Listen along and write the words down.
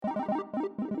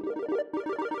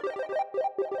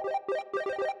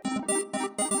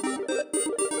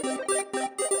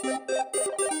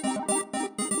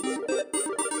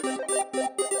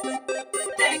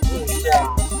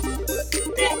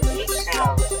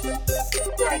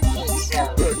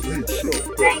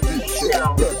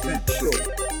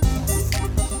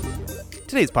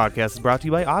Today's podcast is brought to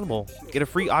you by Audible. Get a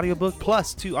free audiobook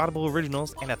plus 2 Audible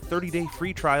originals and a 30-day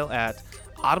free trial at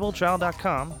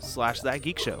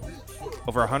audibletrial.com/thatgeekshow.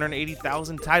 Over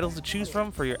 180,000 titles to choose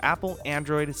from for your Apple,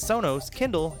 Android, Sonos,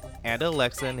 Kindle, and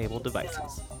Alexa-enabled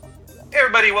devices. Hey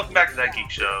everybody, welcome back to That Geek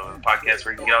Show, the podcast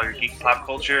where you can get all your geek pop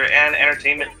culture and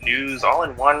entertainment news all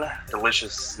in one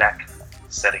delicious snack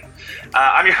setting.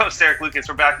 I'm your host, Eric Lucas.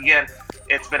 We're back again.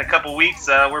 It's been a couple weeks.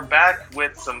 We're back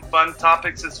with some fun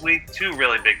topics this week. 2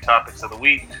 really big topics of the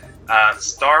week.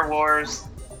 Star Wars,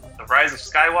 The Rise of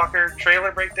Skywalker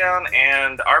trailer breakdown,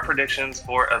 and our predictions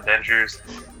for Avengers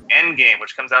Endgame,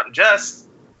 which comes out in just...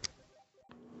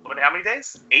 how many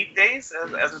days? 8 days?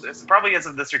 It's probably as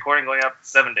of this recording going up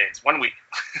 7 days. 1 week.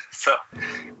 So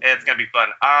it's going to be fun.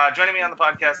 Joining me on the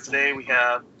podcast today, we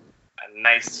have a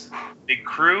nice big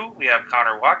crew. We have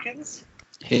Connor Watkins.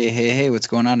 Hey, what's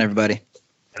going on, everybody?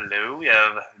 Hello. We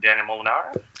have Daniel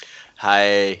Molinaro.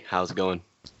 Hi, how's it going?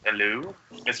 Hello.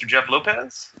 Mr. Jeff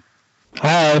Lopez.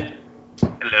 Hi.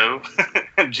 Hello.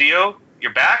 Gio,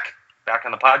 you're back. Back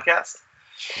on the podcast.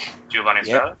 Giovanni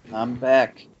Estrada. I'm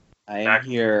back. I am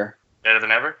here. Better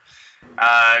than ever.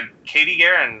 Katie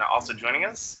Guerin also joining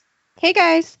us. Hey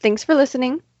guys, thanks for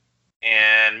listening.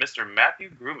 And Mr.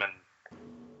 Matthew Grumman.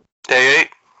 Hey.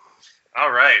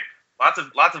 All right. Lots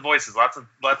of voices, lots of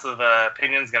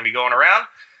opinions going to be going around.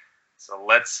 So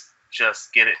let's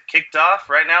just get it kicked off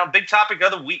right now. Big topic of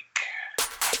the week.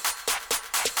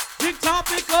 Big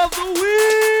topic of the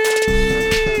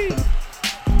week!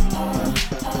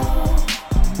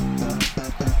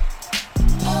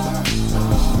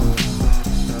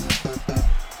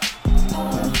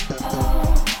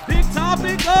 Big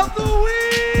topic of the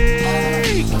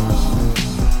week!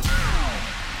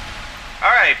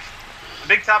 All right. The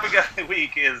big topic of the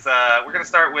week is we're going to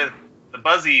start with the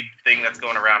buzzy thing that's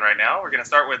going around right now. We're going to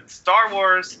start with Star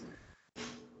Wars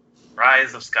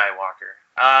Rise of Skywalker.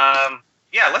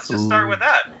 Let's just start with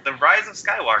that. The Rise of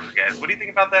Skywalker, guys. What do you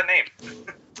think about that name?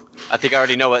 I think I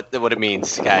already know what it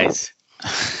means, guys.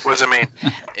 What does it mean?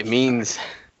 It means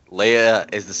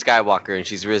Leia is the Skywalker and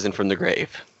she's risen from the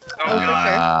grave.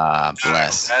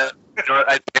 Bless. I'd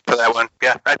pay for that one.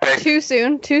 Yeah, I'd pay. Too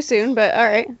soon, but all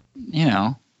right. You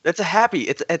know. That's a happy.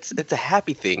 It's a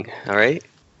happy thing. All right.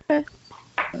 Okay.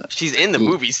 She's in the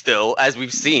movie still, as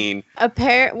we've seen.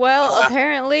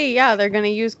 Apparently, yeah, they're gonna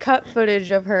use cut footage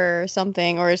of her or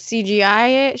something, or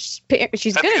CGI it.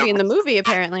 She's gonna be in the movie,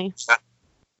 apparently.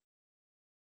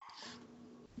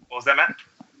 What was that, Matt?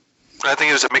 I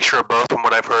think it was a mixture of both, from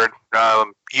what I've heard.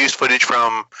 Unused footage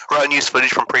from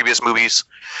previous movies,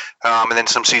 and then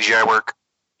some CGI work,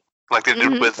 like they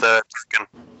did with Tarkin.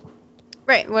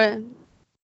 Right. What?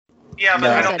 Yeah, but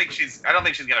No. I don't think she's gonna.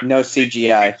 No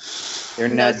CGI. They're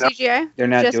No not. CGI. They're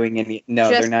not Just- doing any. No,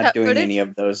 they're not cut doing footage? any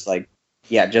of those.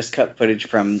 Just cut footage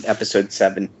from Episode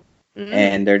 7,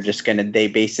 and they're just gonna. They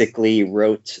basically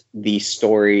wrote the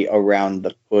story around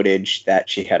the footage that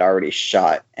she had already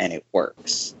shot, and it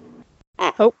works.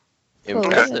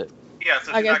 Impressive. Yeah,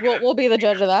 so I she's guess not gonna, we'll be the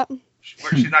judge of that.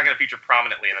 she's not going to feature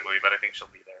prominently in the movie, but I think she'll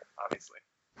be there, obviously.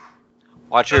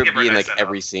 Watch They'll her give her be in a nice like send-off.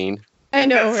 every scene. I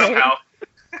know, right? Somehow.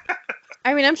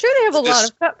 I mean, I'm sure they have a lot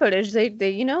Just- of cut footage. They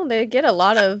get a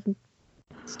lot of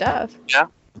stuff.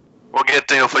 We'll get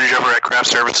footage of her at craft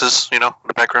services, in the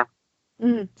background.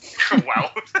 Mhm.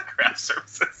 Wow. Craft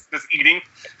services. Just eating.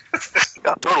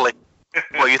 Yeah, totally.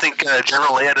 Well, you think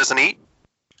General Leia doesn't eat?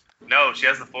 No, she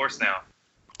has the Force now.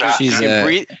 She's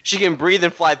She can breathe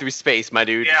and fly through space, my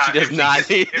dude. Yeah, she does if not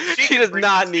need. if She can does bring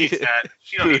not the need space it. hat,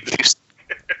 she don't need She's-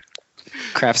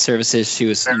 Craft services, she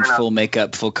was Fair in enough. full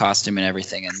makeup, full costume, and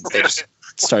everything, and they just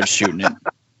started shooting it.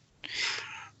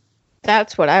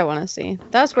 That's what I want to see.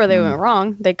 That's where they went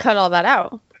wrong. They cut all that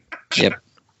out. Yep.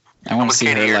 I want to see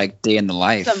Katie her here. day in the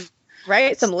life.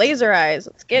 Some laser eyes.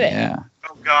 Let's get it. Yeah.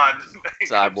 Oh, God.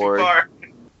 Cyborg. Too far.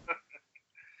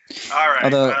 All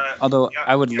right. Although yeah,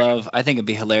 I would yeah. love, I think it'd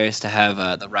be hilarious to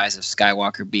have the Rise of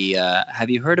Skywalker be. Have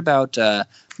you heard about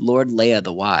Lord Leia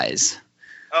the Wise?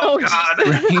 Oh, Oh, God.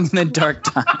 Bringing the dark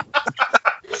time.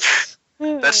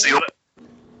 That's the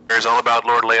It's all about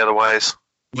Lord Leia the Wise.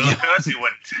 Well, of course you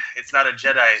wouldn't. It's not a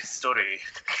Jedi story.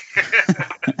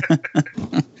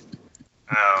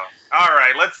 Oh. All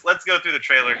right, let's go through the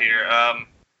trailer here.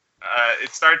 It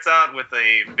starts out with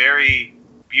a very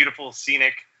beautiful,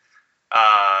 scenic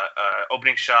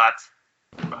opening shot.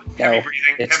 Heavy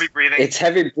breathing. It's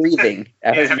heavy breathing.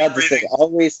 I was heavy about to say, breathing.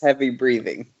 always heavy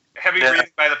breathing. Heavy breathing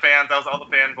by the fans. That was all the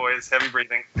fanboys. Heavy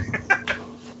breathing.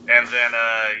 And then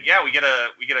we get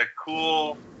a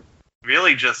cool,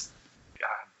 really just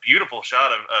beautiful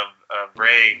shot of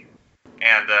Rey,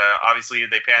 and obviously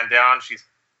they pan down. She's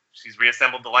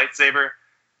reassembled the lightsaber,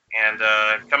 And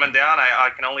coming down, I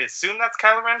can only assume that's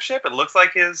Kylo Ren's ship. It looks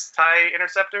like his TIE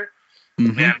Interceptor.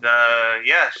 Mhm. And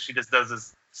yeah, she just does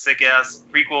this sick ass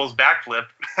prequels backflip,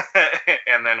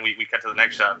 and then we cut to the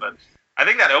next shot. But I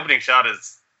think that opening shot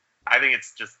it's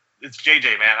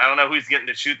JJ, man. I don't know who's getting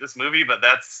to shoot this movie, but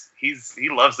he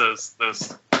loves those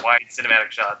wide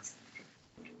cinematic shots.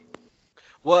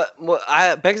 What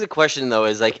begs the question though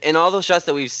is like in all those shots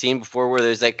that we've seen before, where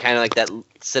there's like kind of like that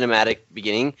cinematic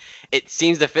beginning, it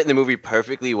seems to fit in the movie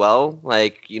perfectly well.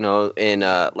 Like in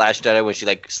Last Jedi when she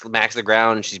like smacks the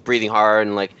ground and she's breathing hard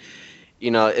and like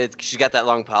she's got that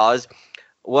long pause.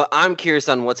 What I'm curious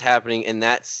on what's happening in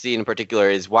that scene in particular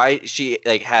is why she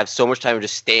like have so much time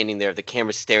just standing there, the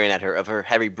camera staring at her, of her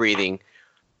heavy breathing,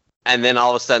 and then all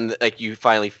of a sudden like you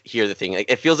finally hear the thing. Like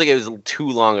it feels like it was too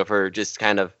long of her just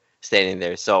kind of standing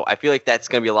there. So I feel like that's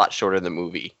gonna be a lot shorter in the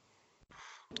movie.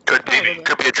 Could be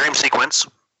a dream sequence.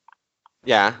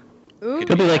 Yeah. Ooh.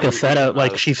 Could be like a setup,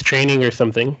 like she's training or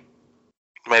something.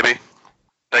 Maybe.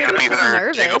 That could be I'm her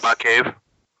nervous. Dagobah cave.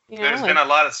 There's been a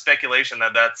lot of speculation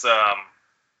that's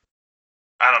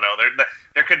I don't know.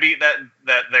 There could be that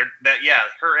yeah,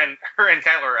 her and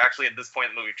Kylo are actually at this point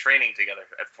in the movie training together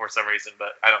for some reason,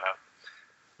 but I don't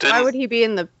know. Why would he be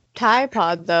in the TIE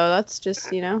pod though? That's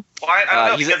just Well, I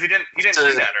don't know because he didn't see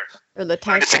that or the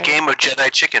TIE. It's a game of Jedi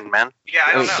chicken, man. Yeah,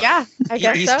 I don't know. Yeah, I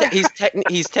guess so.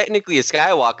 He's technically a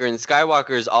Skywalker, and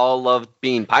Skywalkers all love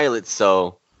being pilots.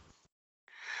 So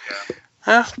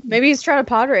Maybe he's trying to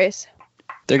pod race.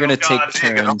 They're gonna God, take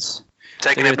there you go. turns.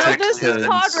 Taking They're it gonna back this to is the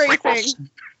pod prequels. racing.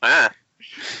 Yeah.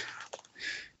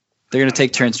 They're gonna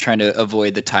take turns trying to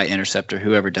avoid the TIE Interceptor.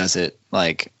 Whoever does it,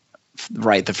 like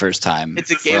right the first time.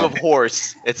 it's a game of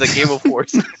horse. It's a game of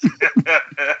horse.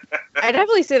 I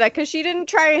definitely say that because she didn't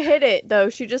try and hit it though.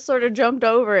 She just sort of jumped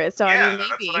over it. So Yeah, I mean, that's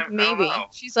maybe, what I don't maybe know.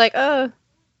 she's like,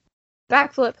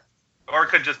 backflip. Or it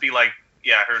could just be like,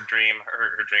 yeah, her dream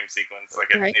sequence.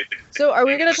 Like Right. So are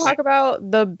we gonna talk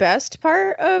about the best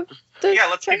part of the Yeah,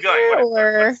 let's keep trailer, going.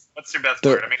 or What's your best The-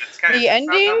 part? I mean, it's kind of the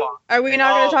ending? Are we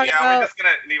not gonna talk We're about? just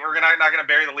not gonna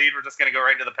bury the lead. We're just gonna go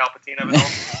right into the Palpatine of it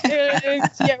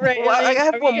all. Yeah, right. Well, I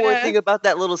have Are one we more gonna- thing about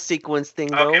that little sequence thing,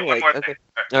 though. Okay, one more okay. thing.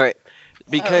 All right.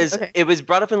 Because okay. it was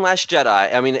brought up in Last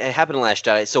Jedi. I mean, it happened in Last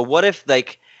Jedi. So what if,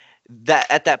 like, that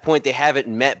at that point they haven't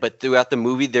met, but throughout the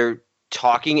movie they're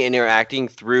talking, interacting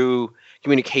through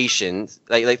communications,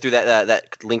 like through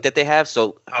that link that they have.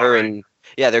 So her Alright. and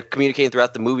they're communicating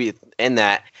throughout the movie, and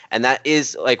that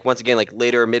is like once again like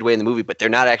later or midway in the movie, but they're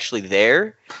not actually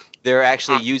there. They're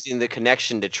actually using the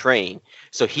connection to train.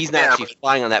 So he's not Yeah, actually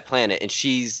flying on that planet, and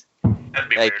she's That'd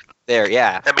be like weird. there.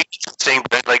 Yeah. That'd be interesting,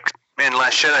 but like in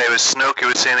Last Jedi, it was Snoke who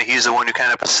was saying that he's the one who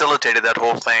kind of facilitated that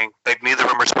whole thing. Like neither of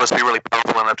them are supposed to be really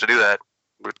powerful enough to do that.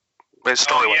 But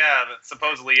story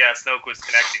Supposedly, Snoke was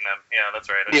connecting them. Yeah, that's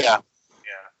right. Yeah.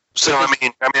 So I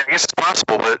guess it's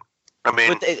possible, but I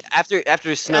mean, But after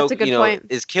Snoke, a good point.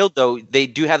 is killed, though, they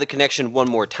do have the connection one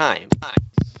more time.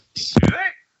 Do they?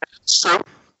 it's true.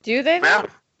 Do they? Yeah. though?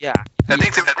 Yeah. I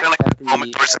think they've got like a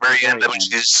moment towards the very end when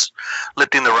she's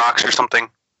lifting the rocks or something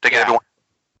to get everyone.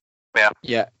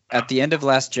 Yeah, at the end of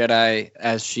Last Jedi,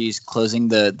 as she's closing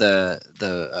the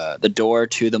door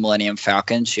to the Millennium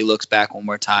Falcon, she looks back one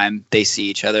more time. They see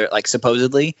each other, like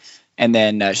supposedly, and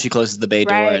then she closes the bay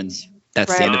door, Right. and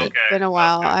that's the end of it. Okay. It's been a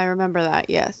while. Okay. I remember that.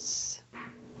 Yes.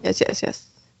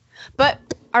 But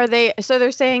are they? So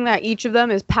they're saying that each of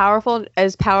them is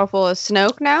as powerful as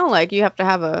Snoke now. Like you have to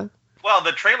have a. Well,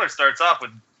 the trailer starts off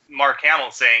with Mark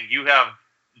Hamill saying, "You have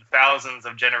thousands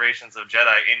of generations of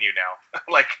Jedi in you now."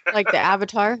 Like the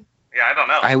Avatar. Yeah, I don't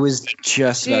know. I was just She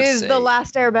about to is say the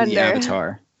last the Airbender.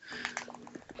 Avatar.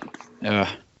 Ugh.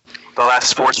 The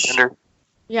last Force Bender.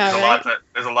 Yeah.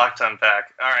 There's a lot to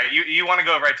unpack. All right, you want to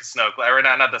go right to Snoke, or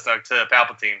not to Snoke, to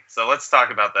Palpatine. So let's talk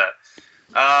about that.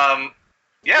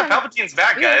 Yeah, Palpatine's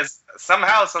back, guys.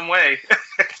 Somehow, some way.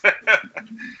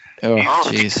 Oh, Oh,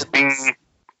 jeez.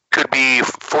 could be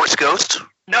Force Ghost.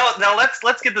 No,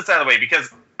 let's get this out of the way, because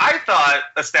I thought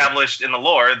established in the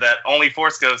lore that only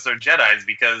Force Ghosts are Jedis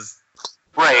because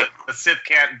Right. the Sith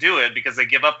can't do it because they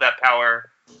give up that power.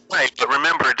 Right, but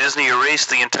remember, Disney erased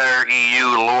the entire EU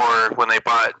lore when they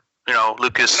bought,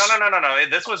 Lucas. No.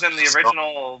 This was in the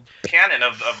original canon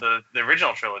of the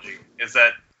original trilogy. Is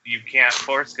that you can't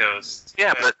Force Ghost?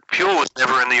 Yeah, but Fuel was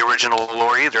never in the original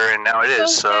lore either, and now it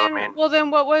is. So, I mean,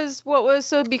 what was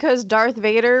so because Darth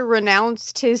Vader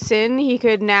renounced his sin, he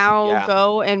could now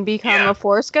go and become a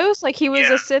Force Ghost? Like he was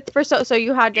a Sith for so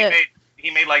you had to. He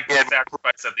made like the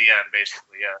sacrifice at the end,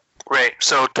 basically. Yeah. right.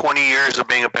 So 20 years of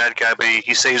being a bad guy, but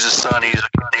he saves his son. He's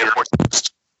a Force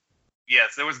Ghost.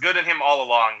 Yes, there was good in him all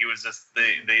along. He was just the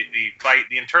fight,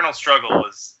 the internal struggle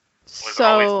was Was it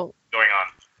always going on?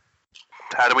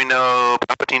 How do we know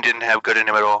Palpatine didn't have good in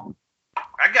him at all?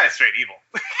 That guy's straight evil.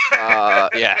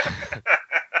 Yeah.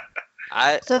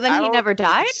 So then he never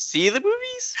died? See the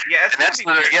movies? Yeah, that's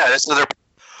another.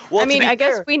 Well, I mean, I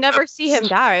guess we never see him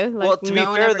die. Like, well, to be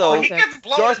fair though, he gets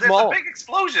blown. There's a big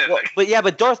explosion. Well,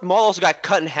 but Darth Maul also got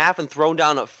cut in half and thrown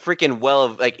down a freaking well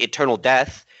of like eternal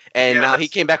death, and now he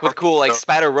came back with cool like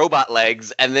spider robot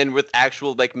legs, and then with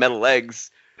actual like metal legs.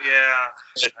 Yeah.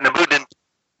 Naboo didn't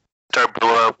start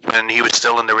blow up when he was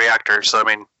still in the reactor, so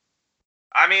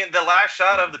I mean, the last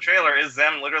shot of the trailer is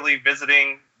them literally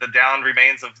visiting the downed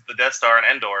remains of the Death Star in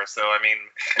Endor. So, I mean,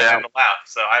 and the laugh.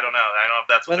 So, I don't know. I don't know if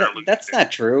that's what they're looking That's to.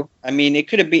 not true. I mean,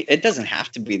 it doesn't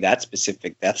have to be that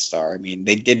specific Death Star. I mean,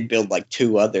 they did build like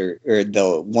two other, or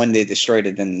the one they destroyed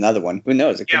and then another one. Who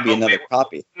knows? It could be another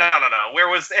copy. No.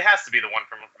 It has to be the one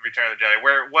from Return of the Jedi.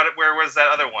 Where was that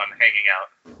other one hanging out?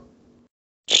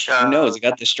 Who knows? It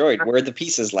got destroyed. Where the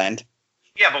pieces land.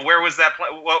 Yeah, but where was that?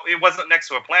 Well, it wasn't next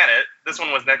to a planet. This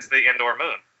one was next to the Endor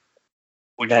moon.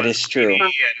 That is true.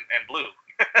 And blue.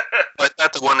 But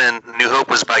that's the one in New Hope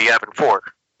was by Yavin 4.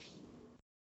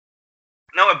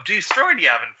 No, it destroyed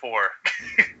Yavin 4.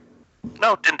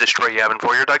 No, it didn't destroy Yavin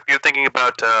 4. You're thinking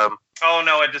about. Oh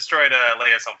no, it destroyed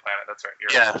Leia's home planet. That's right.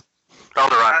 Right.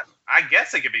 Alderaan. I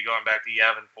guess it could be going back to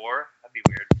Yavin 4. That'd be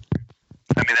weird.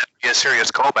 I mean, that'd be a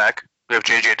serious callback if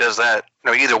JJ does that.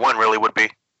 No, either one really would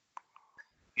be.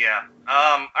 Yeah.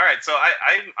 All right. So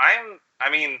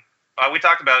we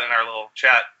talked about it in our little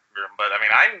chat room, but I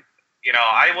mean,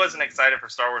 I wasn't excited for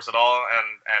Star Wars at all,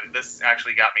 and this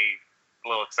actually got me a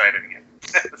little excited again.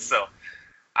 So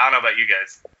I don't know about you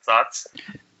guys. Thoughts?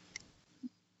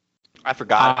 I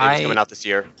forgot it was coming out this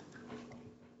year.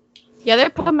 Yeah, they're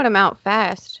pumping them out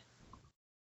fast.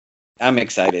 I'm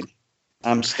excited.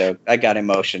 I'm stoked. I got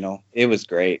emotional. It was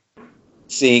great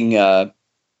seeing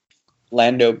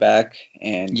Lando back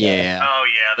and that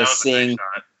was a great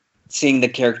shot. Seeing the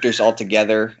characters all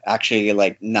together, actually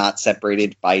like not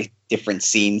separated by different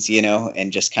scenes,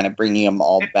 and just kind of bringing them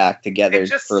all back together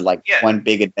for like one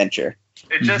big adventure.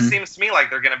 It just seems to me like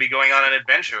they're going to be going on an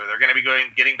adventure. They're going to be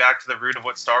getting back to the root of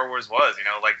what Star Wars was,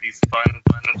 like these fun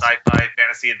sci-fi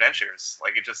fantasy adventures.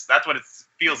 Like that's what it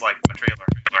feels like in the trailer.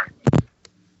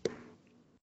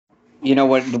 You know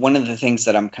what? One of the things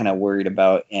that I'm kind of worried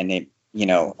about, and a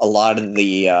lot of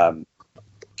the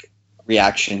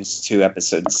reactions to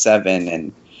Episode 7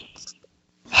 and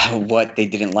what they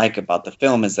didn't like about the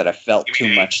film is that I felt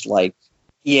too much like,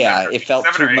 it felt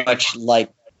too much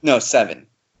like 7.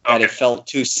 That it felt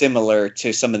too similar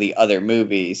to some of the other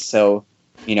movies. So,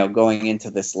 going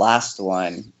into this last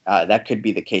one, that could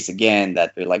be the case again.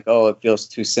 That they're like, oh, it feels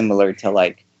too similar to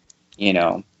like,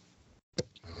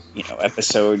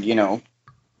 Episode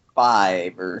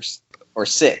 5 or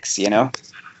 6. Yeah.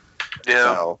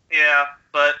 So. Yeah,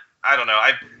 but I don't know.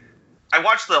 I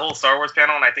watched the whole Star Wars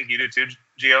panel, and I think you do too,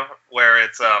 Gio, where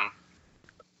it's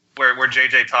where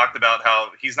JJ talked about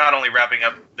how he's not only wrapping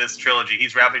up this trilogy,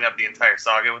 he's wrapping up the entire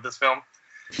saga with this film.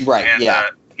 Right. And, yeah.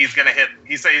 He's gonna hit.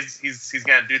 He says he's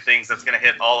gonna do things that's gonna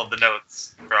hit all of the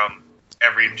notes from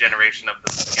every generation of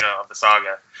the of the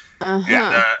saga. Uh-huh.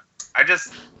 And I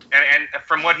just and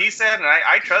from what he said, and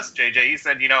I trust JJ. He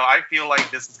said, I feel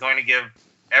like this is going to give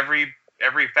every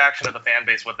faction of the fan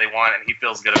base what they want, and he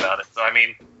feels good about it. So I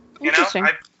mean,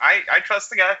 I trust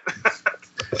the guy.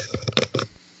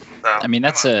 So, I mean,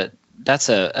 that's a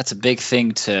big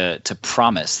thing to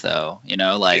promise, though.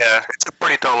 It's a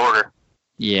pretty tall order.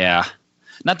 Yeah,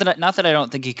 not that I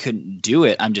don't think he couldn't do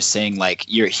it. I'm just saying, like,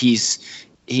 I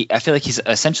feel like he's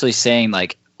essentially saying,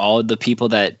 like, all of the people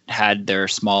that had their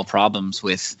small problems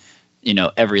with,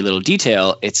 every little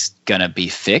detail, it's gonna be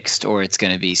fixed, or it's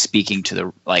gonna be speaking to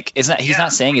the He's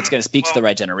not saying it's gonna speak to the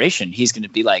right generation. He's gonna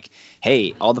be like,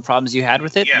 hey, all the problems you had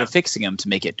with it, we're fixing them to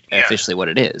make it officially what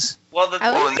it is. Well,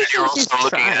 you're also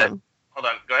looking at. Hold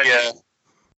on, go ahead. Yeah.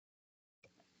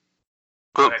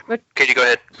 Can you go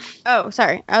ahead? Oh,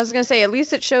 sorry. I was going to say, at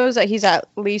least it shows that he's at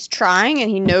least trying, and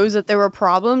he knows that there were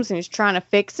problems, and he's trying to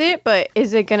fix it, but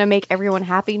is it going to make everyone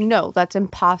happy? No, that's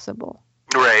impossible.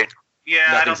 Right. Yeah,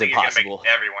 I don't think impossible. You can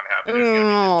make everyone happy.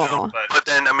 But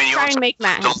then, I mean, you try also and make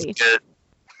Matt happy.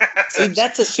 See,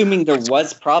 that's assuming there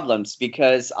was problems,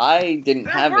 because I didn't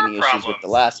have any issues with the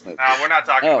last movie. We're not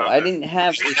talking about I didn't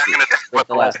have issues with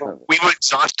the last movie. We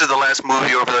exhausted the last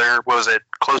movie over there. What was it?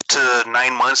 Close to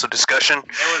 9 months of discussion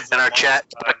in our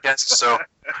chat podcast. So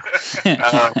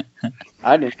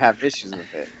I didn't have issues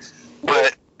with it.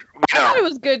 But I thought it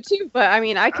was good too. But I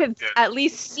mean, I could at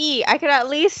least see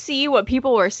what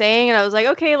people were saying, and I was like,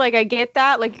 okay, like I get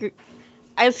that. Like,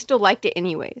 I still liked it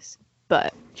anyways.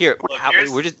 But Here, Look,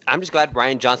 here's- I'm just glad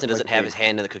Ryan Johnson doesn't have Okay. his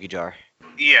hand in the cookie jar.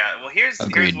 Yeah, well, here's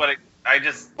Agreed. what I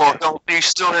just. Well, no, he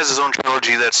still has his own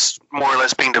trilogy that's more or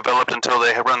less being developed until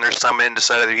they have run their summit and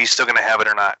decide whether he's still going to have it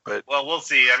or not. But Well, we'll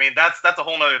see. I mean, that's a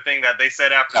whole other thing that they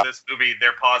said after Yeah. this movie,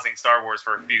 they're pausing Star Wars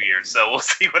for a few years, so we'll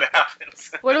see what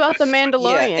happens. What about the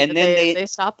Mandalorian? Yeah, and Did then they they-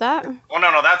 stop that? Well,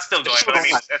 no, that's still going. But I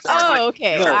mean, as far as, like, Oh,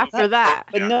 okay. No, After that,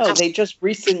 But no, they just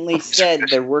recently said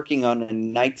they're working on a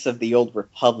Knights of the Old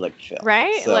Republic film.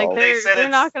 right? So- Like They said they're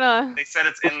it's- not gonna. they said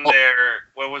it's in their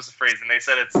what was the phrase? And they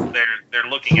said it's they're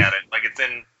looking at it, like it's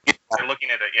in they're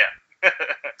looking at it. Yeah.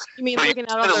 You mean But you looking at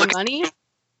gotta all their look at- money? you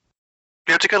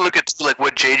have to kind of look at like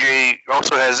what JJ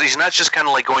also has. He's not just kind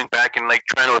of like going back and like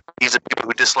trying to appease the people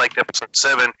who disliked Episode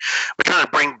 7, but trying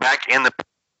to bring back in the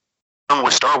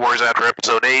with Star Wars after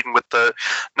Episode 8 and with the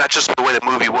not just the way the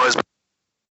movie was, but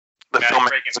the Matt, film.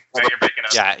 you're breaking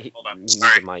up. Yeah, Hold on. he's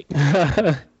Sorry. the mic. I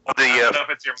don't know if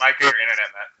it's your mic or your internet,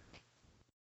 Matt.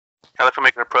 How the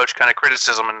filmmaker approach kind of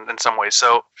criticism in some ways.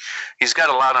 So he's got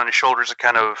a lot on his shoulders to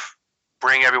kind of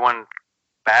bring everyone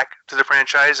back to the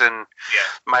franchise. And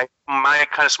Yeah. my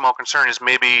kind of small concern is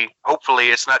maybe, hopefully,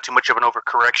 it's not too much of an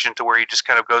overcorrection to where he just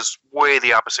kind of goes way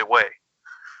the opposite way.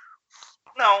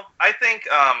 No, I think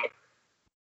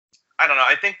I don't know.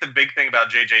 I think the big thing about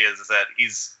JJ is that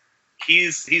he's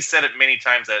said it many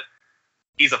times that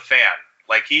he's a fan.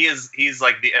 Like he's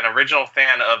like an original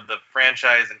fan of the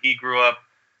franchise, and he grew up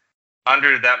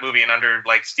under that movie and under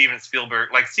like Steven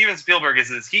Spielberg. Like Steven Spielberg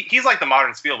he's like the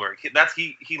modern Spielberg.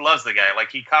 He loves the guy.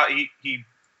 Like he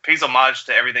pays homage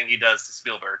to everything he does to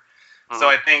Spielberg. Mhm. So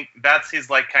I think that's his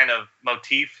like kind of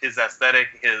motif, his aesthetic,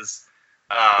 his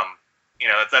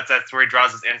that's where he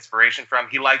draws his inspiration from.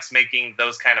 He likes making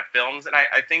those kind of films, and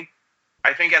I think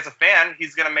as a fan,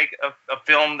 he's gonna make a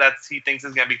film that he thinks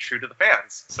is gonna be true to the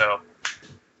fans. So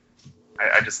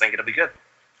I just think it'll be good.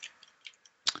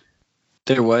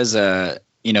 There was a,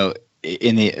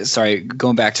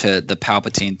 going back to the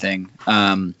Palpatine thing.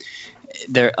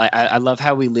 I love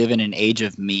how we live in an age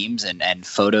of memes and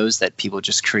photos that people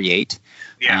just create.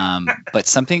 Yeah. But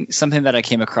something that I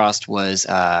came across was,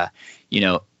 a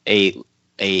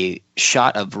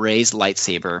shot of Rey's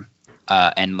lightsaber,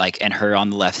 and her on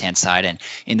the left hand side, and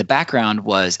in the background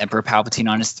was Emperor Palpatine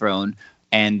on his throne,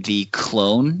 and the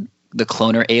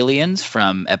cloner aliens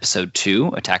from Episode 2,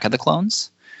 Attack of the Clones.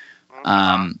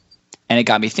 And it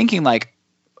got me thinking, like,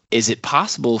 is it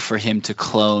possible for him to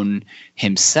clone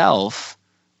himself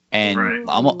and Right.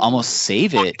 almost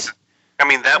save it? I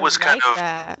mean, that was I kind like of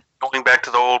that. going back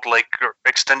to the old like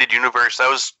extended universe. That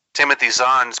was Timothy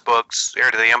Zahn's books, Heir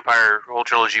to the Empire, whole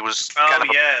trilogy was Oh kind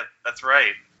of yeah, that's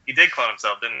right. He did clone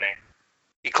himself, didn't he?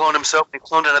 he cloned himself. He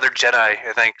cloned another Jedi,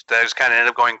 I think. That was kind of ended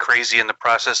up going crazy in the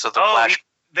process of the Oh, Flash.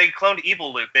 they cloned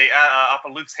evil Luke. They off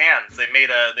of Luke's hands. They made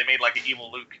like an evil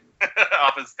Luke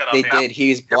off his cut off They hand. did.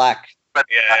 He's black. But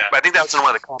Yeah. I think that was in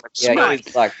one of the comics. Yeah, But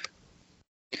he's black.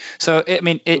 So it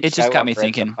just got me Skywalker ends up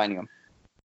thinking. finding him.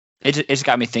 It just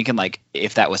got me thinking, like,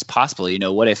 if that was possible,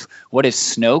 what if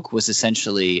Snoke was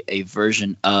essentially a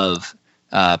version of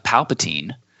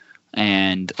Palpatine,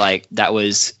 and like that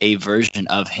was a version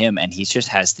of him, and he just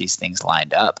has these things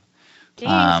lined up.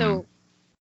 Dang, so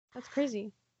that's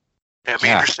crazy. it'd be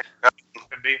Yeah. interesting.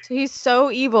 Could be. So he's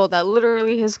so evil that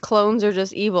literally his clones are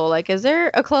just evil. Like, is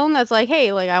there a clone that's like,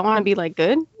 hey, like I want to be like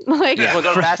good? Like, Yeah. We'll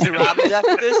go to Baskin Robbins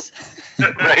after this.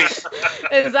 Right.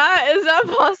 is that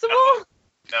possible?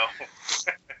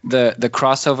 No. The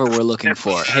crossover we're looking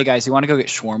for. Hey guys, you want to go get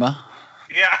shawarma?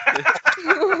 Yeah.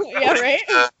 Yeah, right.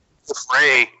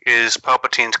 Rey is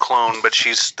Palpatine's clone, but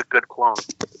she's the good clone.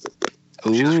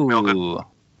 She's real good. Ooh.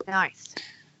 Nice.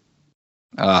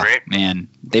 Oh Great. man,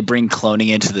 they bring cloning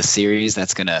into the series.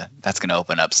 That's gonna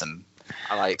open up some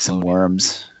I like some cloning.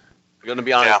 worms. I'm gonna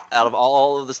be honest. Yeah. Out of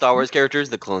all of the Star Wars characters,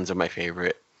 the clones are my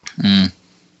favorite. Mm.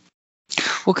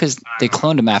 Well, because they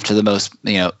cloned him after the most,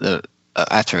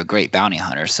 after a great bounty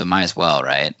hunter, so might as well,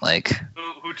 right? Like,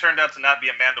 Who turned out to not be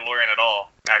a Mandalorian at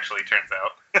all? Actually, turns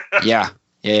out. yeah.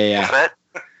 Fett?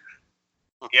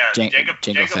 Yeah, Jango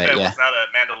Jango Fett, Fett yeah. was not a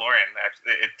Mandalorian.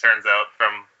 Actually, it turns out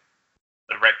from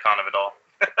the retcon of it all.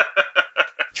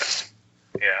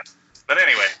 Yeah, but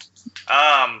anyway,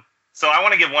 so I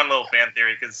want to give one little fan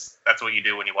theory because that's what you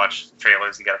do when you watch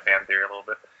trailers. You got a fan theory a little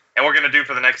bit, and we're gonna do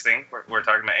for the next thing. We're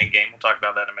talking about Endgame. We'll talk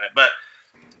about that in a minute. But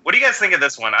what do you guys think of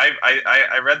this one?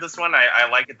 I read this one. I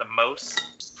like it the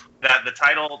most. That the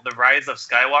title, "The Rise of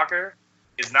Skywalker,"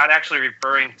 is not actually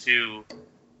referring to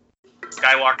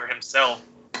Skywalker himself,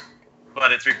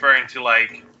 but it's referring to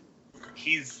like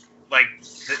he's like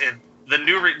the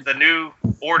new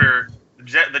order.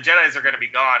 The Jedis are going to be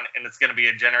gone, and it's going to be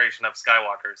a generation of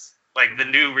Skywalkers. Like the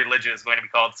new religion is going to be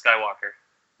called Skywalker.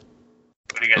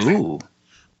 What do you guys think? Ooh.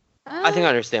 I think I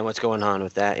understand what's going on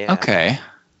with that. Yeah. Okay.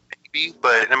 Maybe,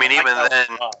 but I mean, even Like that then,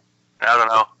 was fun. I don't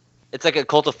know. It's like a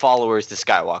cult of followers to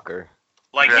Skywalker.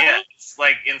 Like Yeah. it's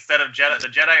like instead of Jedi, the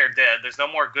Jedi are dead. There's no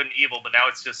more good and evil, but now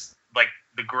it's just like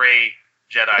the gray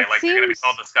Jedi. It Like they're going to be seems-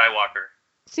 called the Skywalker.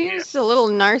 Seems a little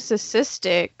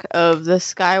narcissistic of the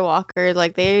Skywalker.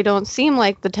 Like they don't seem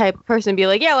like the type of person to be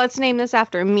like, yeah, let's name this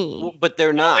after me. Well, but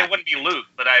they're Well, it not. wouldn't be Luke,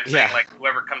 but I'm saying Yeah. like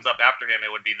whoever comes up after him,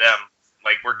 it would be them.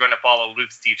 Like we're going to follow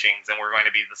Luke's teachings, and we're going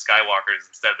to be the Skywalkers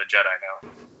instead of the Jedi now.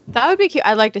 That would be cute.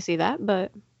 I'd like to see that,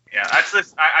 but Yeah,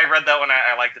 I read that one.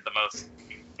 I liked it the most.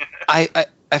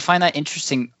 I find that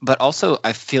interesting, but also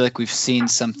I feel like we've seen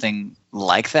something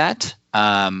like that.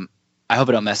 I hope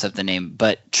I don't mess up the name,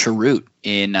 but Chirrut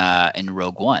in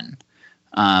Rogue One.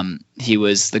 He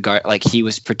was the guard, like he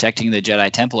was protecting the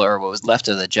Jedi Temple or what was left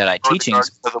of the Jedi Or the teachings.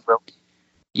 Dark of the Will.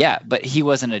 Yeah, but he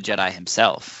wasn't a Jedi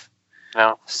himself.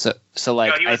 No. So No,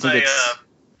 like he I was think a it's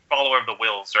follower of the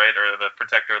Wills, right, or the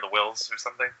protector of the Wills, or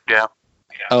something.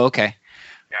 oh okay.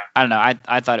 Yeah. I don't know.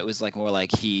 I thought it was like more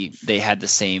like they had the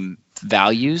same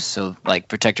values, so like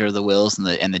protector of the wills and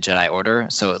the Jedi Order.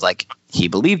 So it's like he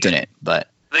believed in it, but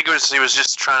I think he was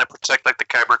just trying to protect like the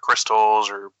kyber crystals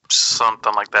or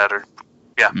something like that, or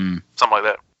something like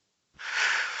that.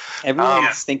 Everyone's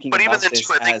Yeah. thinking But even about then, this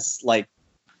too, I think- as like,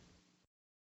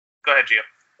 Go ahead, Gio.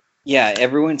 yeah,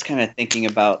 everyone's kind of thinking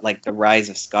about like the rise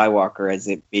of Skywalker as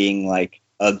it being like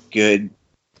a good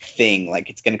thing, like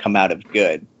it's going to come out of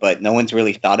good. But no one's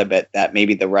really thought about that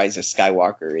maybe the rise of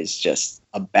Skywalker is just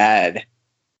a bad,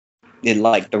 in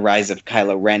like the rise of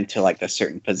Kylo Ren to like a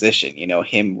certain position, you know,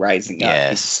 him rising up. Yes.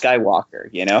 He's Skywalker,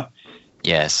 you know?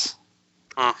 yes.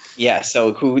 Yeah,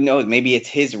 so who knows? Maybe it's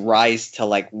his rise to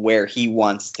like where he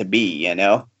wants to be, you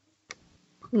know?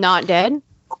 not dead.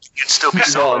 He'd still be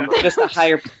Solo. Well, just a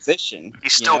higher position.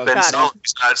 He's still you know? Ben Got it. Solo.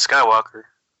 He's not Skywalker.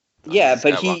 Yeah,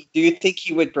 but Skywalker. do you think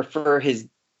he would prefer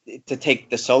to take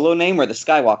the Solo name or the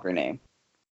Skywalker name?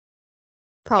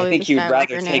 Probably I think the he would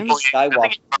rather Skywalker take name. the I Skywalker.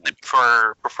 think he'd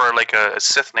probably prefer like a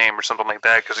Sith name or something like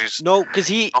that because he's No, because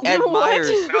he What? admires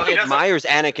No, he doesn't.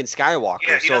 Anakin Skywalker.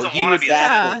 Yeah, he so doesn't he want would to be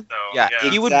yeah. a Sith, though. Yeah,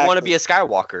 he would want to Exactly. be a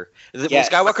Skywalker. When Yes.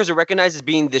 Skywalkers are recognized as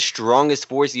being the strongest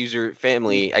Force user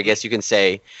family, I guess you can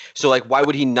say. So, like, why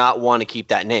would he not want to keep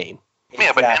that name?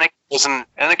 yeah, but Exactly.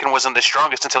 Anakin wasn't the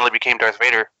strongest until he became Darth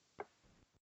Vader.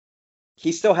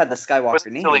 He still had the Skywalker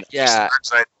Wasn't name. until he Yeah.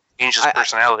 changed his I-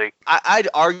 personality. I'd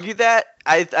argue that.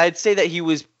 I'd say that he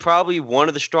was probably one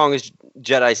of the strongest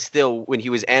Jedi still when he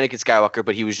was Anakin Skywalker,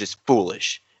 but he was just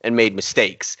foolish and made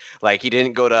mistakes. Like, he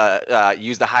didn't go to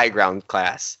use the high ground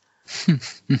class.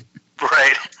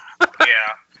 Right.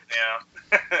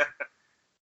 Yeah.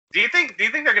 Do you think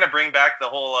they're gonna bring back the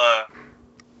whole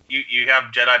you have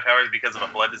Jedi powers because of a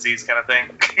blood disease kind of thing?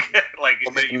 Like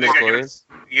you think they're gonna, Midichlorians?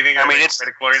 you think I mean, they're it's in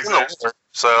midichlorians the there? lore,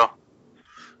 so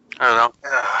I don't know.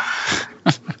 I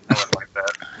wouldn't like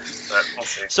that, but we'll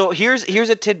see. So here's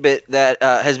a tidbit that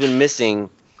has been missing,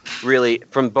 really,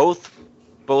 from both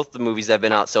the movies that have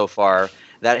been out so far.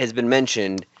 That has been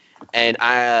mentioned, and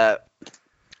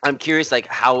I'm curious, like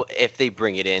how if they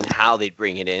bring it in, how they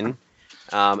bring it in,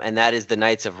 and that is the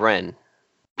Knights of Ren.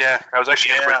 Yeah, I was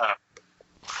actually Yeah.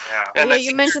 Yeah, Yeah, that's-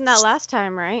 you mentioned that last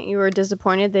time, right? You were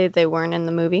disappointed they weren't in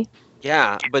the movie.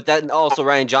 Yeah, but that also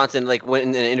Ryan Johnson like went in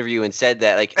an interview and said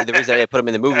that like the reason I put them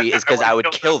in the movie is because I would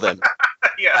kill them.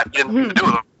 Yeah. I didn't do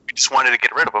them. We just wanted to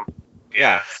get rid of them.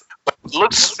 Yeah. But it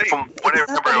looks We'll see. from what I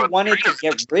It's not remember. that he about wanted to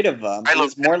trailers, get rid of them. I It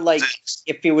was looked more at like this.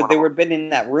 if they would have been in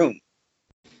that room.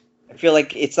 I feel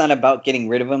like it's not about getting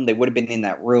rid of them. They would have been in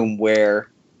that room where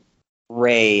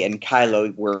Rey and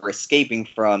Kylo were escaping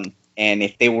from, and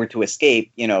if they were to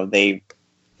escape, you know, they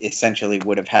essentially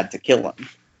would have had to kill them.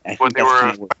 I Well, think they that's were-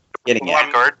 kind of what we're getting Well, at.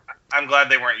 Vanguard. I'm glad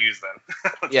they weren't used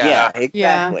then. Yeah.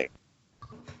 Exactly.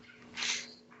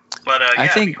 But I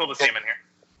it'd be think- cool to see him in here.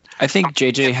 I think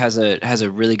JJ has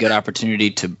a really good opportunity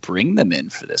to bring them in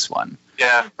for this one.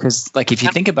 Yeah, Because, like, if you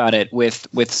think about it, with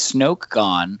Snoke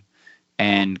gone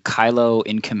and Kylo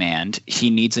in command, he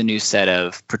needs a new set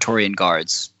of Praetorian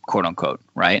guards, quote unquote,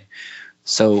 right?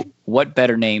 So, what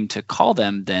better name to call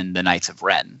them than the Knights of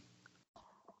Ren?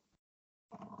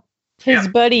 His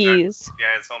Yeah. buddies.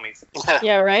 Yeah, his homies.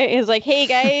 Yeah, right? He's like, hey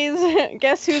guys,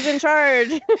 guess who's in charge?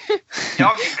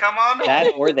 Y'all can come on.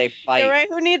 That or they fight, Yeah, right?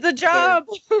 Who needs a job?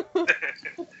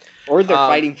 or they're Um,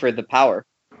 fighting for the power.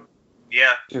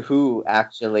 Yeah. To who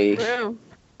actually? True.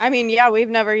 I mean, yeah, we've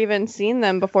never even seen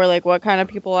them before. Like, what kind of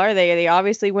people are they? They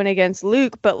obviously went against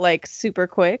Luke, but like super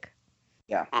quick.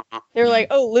 Mhm. They were like,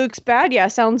 oh, Luke's bad? Yeah,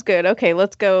 sounds good. Okay,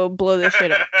 let's go blow this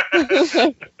shit up.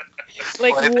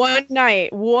 Like Well,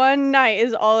 one night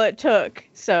is all it took.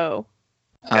 So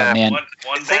Oh man, One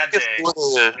I bad think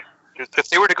day. if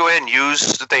they were to go ahead and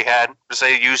use that they had,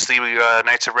 say use the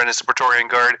Knights of Ren as the Praetorian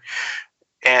Guard,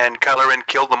 and Kylo Ren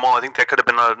killed them all, I think that could have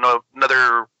been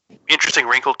another interesting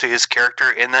wrinkle to his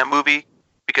character in that movie,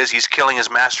 because he's killing his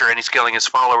master and he's killing his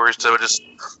followers, so just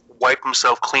wipe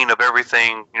himself clean of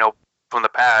everything, from the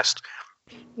past.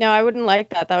 no, I wouldn't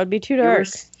like that. That would be too dark.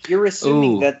 You're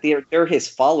assuming Ooh. that they're his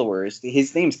followers.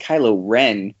 His name's Kylo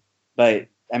Ren, but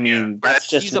I mean that's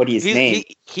just what he's named.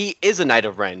 He is a Knight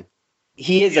of Ren.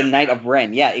 He is a Knight of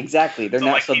Ren. Yeah, exactly. They're So,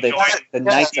 not like, so he the joined- the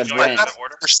Knights he of joined Ren. the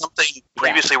order? There's something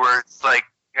previously where, like,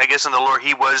 I guess in the lore,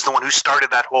 he was the one who started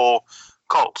that whole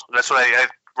cult. That's what I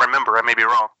remember. I may be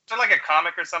wrong. Is there like a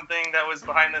comic or something that was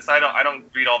behind this? I don't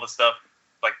read all the stuff.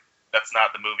 Like, that's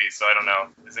not the movie, so I don't know.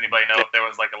 Does anybody know if there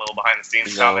was like a little behind the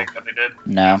scenes No. comic that they did,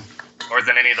 no. or is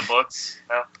it any of the books?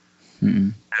 No,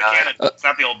 Mm-mm. the canon. It's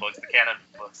not the old books. The canon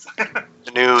books.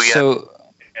 The new, So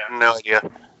no idea.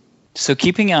 So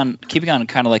keeping on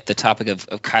kind of like the topic of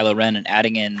Kylo Ren and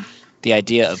adding in the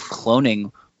idea of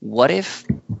cloning, what if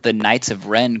the Knights of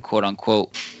Ren, quote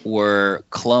unquote, were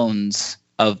clones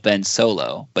of Ben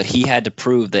Solo, but he had to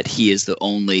prove that he is the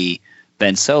only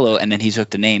Ben Solo, and then he took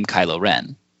the name Kylo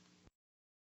Ren?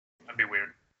 That'd be weird.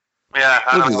 Yeah,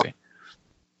 I Would don't be know. weird.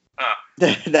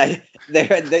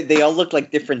 they all look like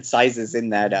different sizes in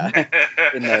that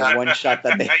in the one shot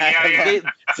that they had. Yeah.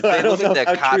 So I They don't look know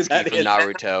like how true Katsuki that from is.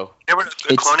 Naruto. Never,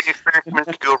 the It's- cloning experiment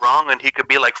could go wrong, and he could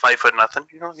be like 5 foot nothing.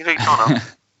 You don't know.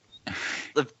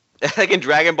 Like in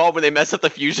Dragon Ball when they mess up the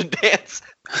fusion dance.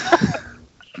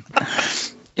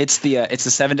 It's the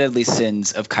seven deadly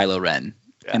sins of Kylo Ren,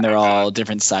 and they're all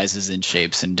different sizes and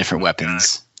shapes and different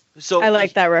weapons. So I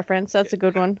like that reference. That's a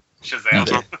good one.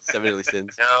 Shazam. Seven Deadly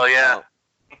Sins. Oh yeah.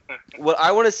 What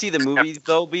I want to see the movies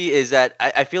though be is that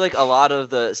I feel like a lot of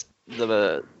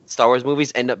the Star Wars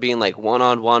movies end up being like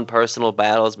one-on-one personal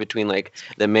battles between like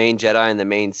the main Jedi and the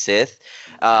main Sith,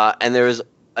 and there's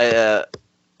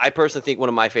I personally think one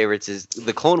of my favorites is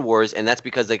the Clone Wars, and that's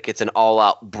because like it's an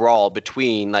all-out brawl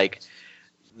between like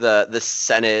the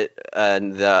Senate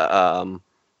and they're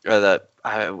the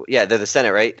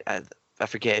Senate, right? I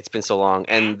forget, it's been so long,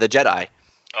 and the Jedi.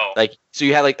 Oh, Like, so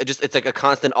you have like it's like a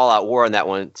constant all-out war on that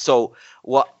one. So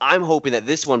what I'm hoping that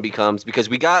this one becomes, because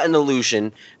we got an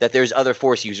illusion that there's other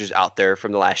Force users out there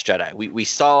from The Last Jedi. We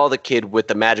saw the kid with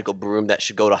the magical broom that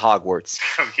should go to Hogwarts.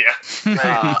 yeah.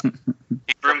 Uh,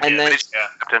 Broom and kid, then-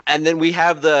 yeah. and then we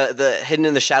have the hidden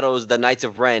in the shadows, the Knights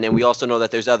of Ren, and we also know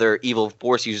that there's other evil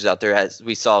Force users out there. As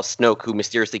we saw Snoke, who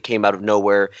mysteriously came out of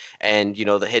nowhere, and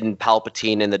the hidden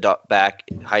Palpatine in the back,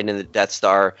 hiding in the Death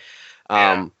Star.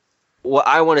 What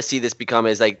I want to see this become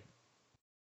is like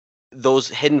those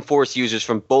hidden Force users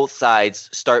from both sides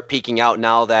start peeking out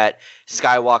now that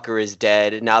Skywalker is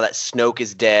dead, now that Snoke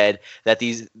is dead, that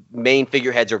these main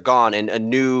figureheads are gone, and a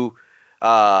new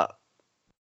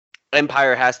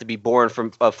empire has to be born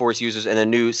from Force users, and a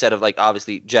new set of like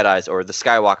obviously Jedis or the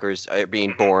Skywalkers are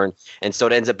being born, and so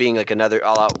it ends up being like another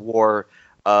all-out war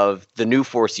of the new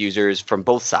Force users from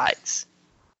both sides.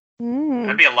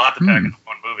 That'd be a lot to pack into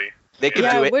one movie. They could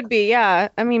Yeah, do it it. would be. Yeah,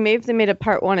 I mean, maybe if they made a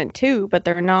part 1 and 2, but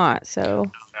they're not. So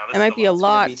No, this it might is be a gonna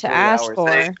lot be to 3 ask hours. for.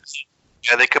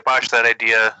 Yeah, they kiboshed that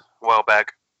idea a while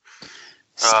back.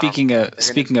 Speaking of it's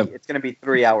gonna be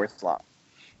 3 hours long.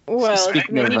 Well,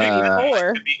 Speaking maybe of,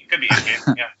 4. Could be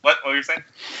Endgame. Yeah. What were you saying?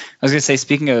 I was gonna say,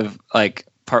 speaking of like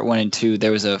part 1 and 2,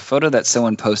 there was a photo that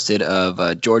someone posted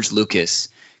of George Lucas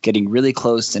getting really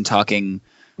close and talking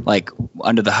like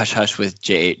under the hush hush with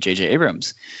J.J.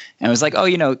 Abrams, and it was like,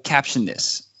 oh, caption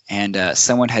this, and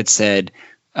someone had said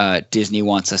Disney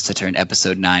wants us to turn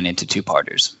Episode 9 into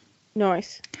 2-parters,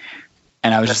 Nice.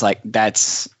 and I was just like,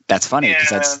 that's funny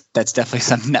because that's definitely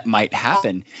something that might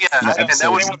happen. Yeah, You know, and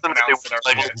that was episode- something that they were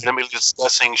like legitimately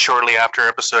discussing shortly after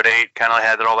Episode 8. Kind of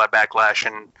had all that backlash,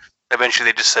 and eventually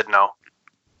they just said no.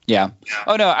 Yeah.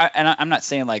 Oh no, I'm not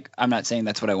saying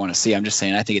that's what I want to see. I'm just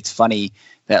saying I think it's funny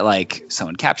that like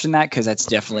someone captioned that, because that's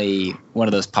definitely one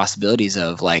of those possibilities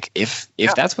of like if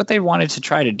that's what they wanted to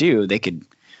try to do, they could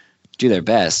do their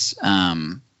best.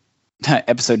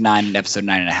 Episode 9 and Episode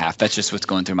 9.5. That's just what's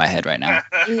going through my head right now.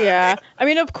 Yeah. I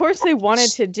mean, of course they wanted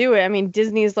to do it. I mean,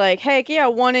 Disney's like, heck yeah,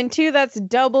 1 and 2, that's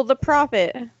double the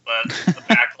profit. But the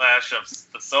backlash of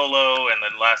the Solo and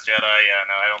the Last Jedi. Yeah,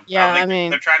 no, I don't. Yeah, think I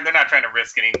mean- they're not trying to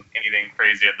risk anything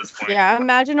crazy at this point. Yeah,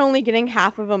 imagine only getting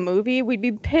half of a movie. We'd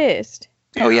be pissed.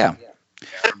 Oh yeah.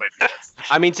 everybody does.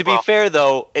 I mean, to be fair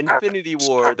though, Infinity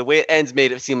War, the way it ends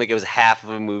made it seem like it was half of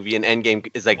a movie, and Endgame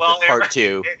is like the part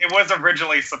 2. It was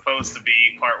originally supposed to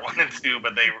be part 1 and 2,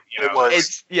 but they, It was.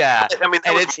 It's I mean,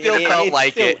 and it still felt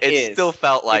like it. It still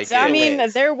felt like I it. mean,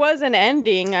 there was an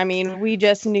ending. I mean, we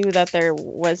just knew that there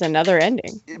was another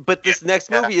ending. But this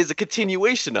next movie is a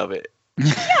continuation of it.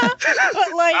 Yeah,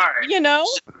 but like, Right. you know,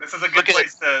 this is a good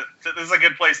place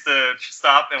to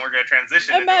stop, and we're going to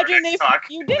transition imagine into our if next talk.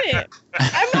 you did it.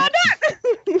 I'm not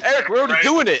done. Eric, we're already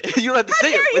doing it. You don't have to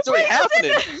say it. It's already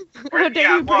happening.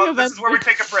 This is where we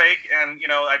take a break, and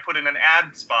I put in an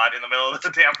ad spot in the middle of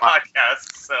the damn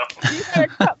podcast. So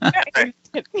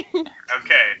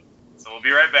okay, so we'll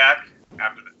be right back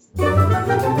after this.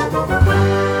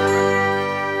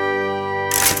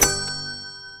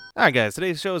 All right, guys.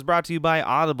 Today's show is brought to you by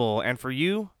Audible, and for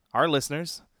you, our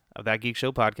listeners of That Geek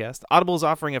Show podcast, Audible is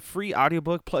offering a free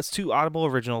audiobook plus 2 Audible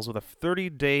originals with a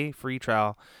 30-day free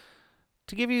trial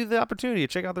to give you the opportunity to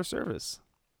check out their service.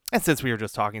 And since we were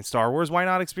just talking Star Wars, why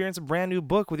not experience a brand new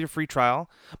book with your free trial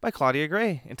by Claudia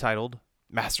Gray entitled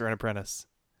Master and Apprentice.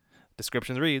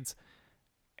 Description reads,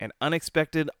 an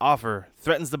unexpected offer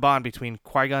threatens the bond between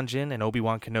Qui-Gon Jinn and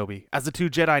Obi-Wan Kenobi as the two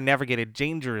Jedi navigate a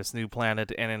dangerous new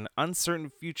planet and an uncertain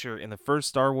future in the first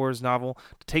Star Wars novel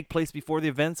to take place before the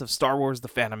events of Star Wars The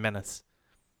Phantom Menace.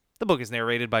 The book is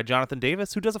narrated by Jonathan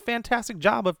Davis, who does a fantastic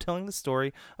job of telling the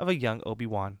story of a young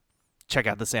Obi-Wan. Check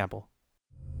out the sample.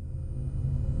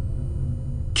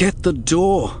 Get the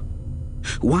door!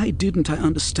 Why didn't I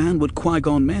understand what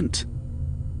Qui-Gon meant?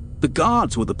 The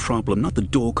guards were the problem, not the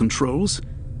door controls.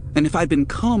 And if I'd been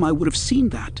calm, I would have seen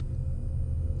that.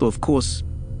 Though, of course,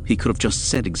 he could have just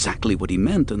said exactly what he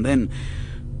meant, and then...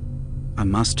 I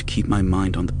must keep my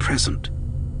mind on the present.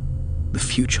 The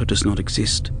future does not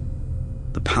exist.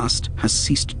 The past has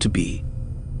ceased to be.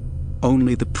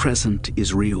 Only the present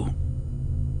is real.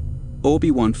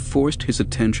 Obi-Wan forced his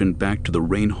attention back to the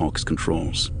Rainhawk's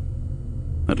controls.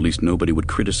 At least nobody would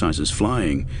criticize his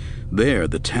flying. There,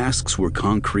 the tasks were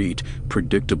concrete,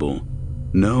 predictable,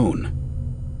 known.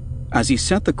 As he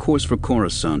set the course for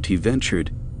Coruscant, he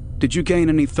ventured, "Did you gain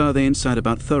any further insight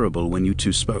about Thurible when you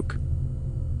two spoke?"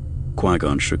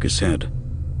 Qui-Gon shook his head,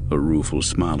 a rueful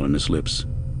smile on his lips.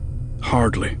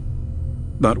 "Hardly.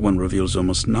 That one reveals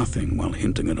almost nothing while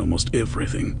hinting at almost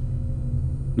everything.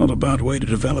 Not a bad way to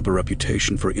develop a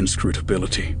reputation for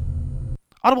inscrutability."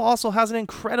 Audible also has an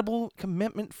incredible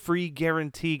commitment-free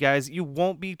guarantee, guys. You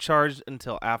won't be charged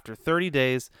until after 30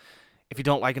 days. If you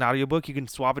don't like an audiobook, you can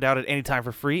swap it out at any time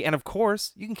for free. And of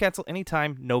course, you can cancel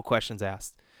anytime, no questions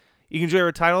asked. You can enjoy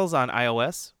our titles on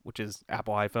iOS, which is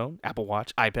Apple iPhone, Apple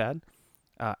Watch, iPad,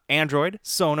 Android,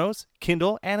 Sonos,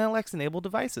 Kindle, and Alexa-enabled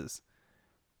devices.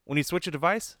 When you switch a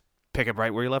device, pick up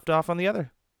right where you left off on the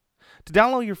other. To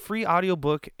download your free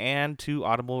audiobook and 2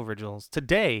 Audible originals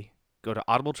today, go to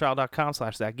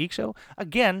audibletrial.com/thatgeekshow.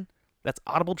 Again, that's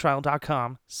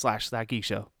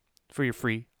audibletrial.com/thatgeekshow for your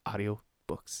free audio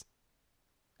books.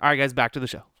 All right, guys, back to the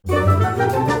show.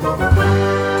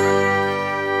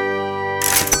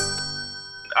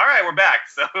 All right, we're back.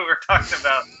 So we're talking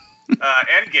about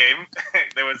Endgame.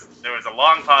 there was a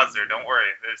long pause there. Don't worry.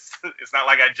 It's not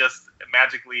like I just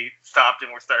magically stopped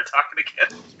and we started talking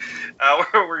again.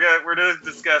 We're gonna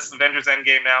discuss Avengers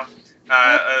Endgame now.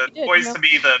 Poised to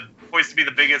be the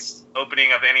biggest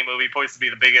opening of any movie. Poised to be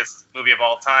the biggest movie of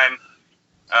all time.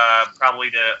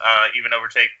 Probably to even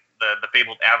overtake the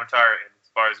fabled Avatar as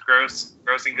far as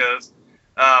grossing goes.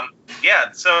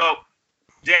 So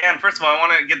Dan, first of all, I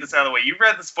want to get this out of the way. You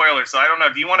read the spoilers, so I don't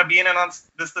know. Do you want to be in on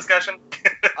this discussion?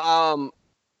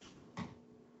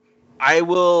 I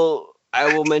will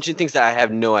mention things that I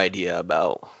have no idea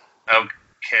about.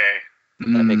 Okay.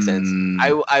 If that makes sense.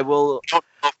 I will. I don't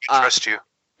know if I trust you.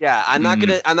 Yeah, I'm not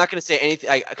gonna say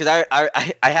anything because I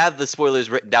have the spoilers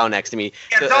written down next to me.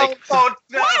 Yeah, So, don't. Why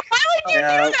would you do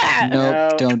that?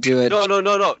 Nope, don't do it.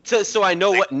 No. So I know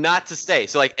what not to say.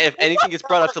 So like if anything gets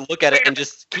brought up, to look at it and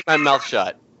just keep my mouth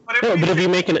shut. No, but if you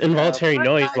make an involuntary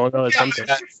noise, we'll know it's something.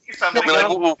 Guys, I'm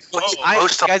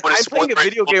playing a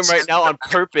video game right now on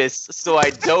purpose, so I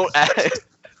don't.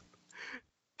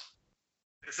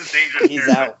 This is dangerous. He's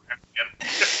out.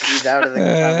 He's out of the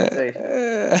conversation.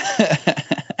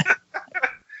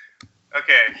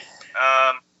 Okay.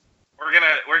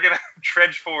 We're gonna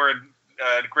trudge forward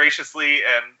graciously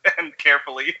and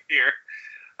carefully here.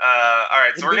 All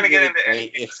right, so we're gonna get into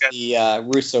if the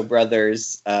Russo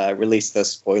brothers release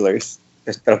those spoilers,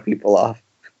 just throw people off.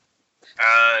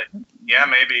 Yeah,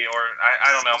 maybe, or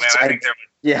I don't know, man. I think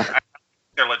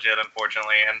they're legit,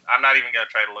 unfortunately, and I'm not even gonna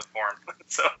try to look for them.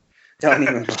 So don't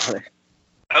even bother.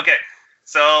 Okay,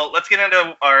 so let's get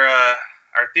into our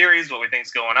our theories, what we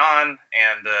think's going on,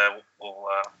 and we'll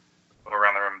go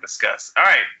around the room and discuss. All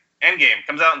right, Endgame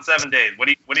comes out in 7 days. What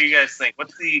do you guys think?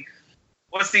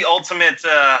 What's the ultimate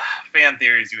fan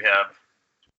theories you have?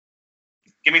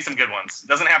 Give me some good ones.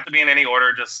 Doesn't have to be in any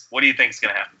order. Just what do you think's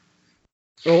gonna happen?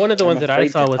 Well, one of the I'm ones that I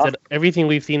afraid saw to was talk. that everything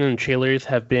we've seen in the trailers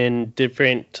have been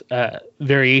different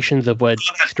variations of what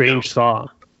Oh, that's Strange dope. saw.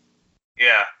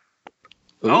 Yeah.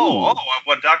 Oh,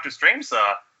 what Doctor Strange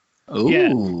saw.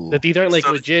 Ooh. That these aren't like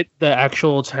So- legit the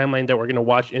actual timeline that we're going to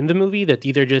watch in the movie, that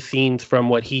these are just scenes from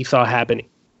what he saw happening.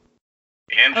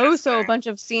 Oh, so a Interesting. bunch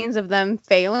of scenes of them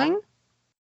failing?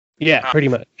 Yeah, pretty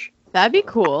much. That'd be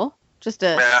cool. Just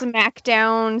a Yeah.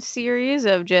 SmackDown series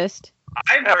of just.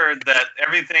 I've heard that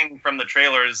everything from the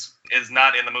trailers is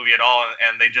not in the movie at all,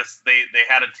 and they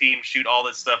had a team shoot all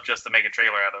this stuff just to make a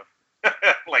trailer out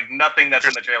of. Like nothing that's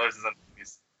in the trailers is in the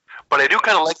movies. But I do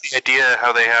kind of like the idea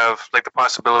how they have like the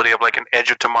possibility of like an Edge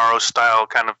of Tomorrow style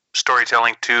kind of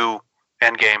storytelling to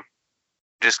Endgame.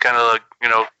 Just kind of like,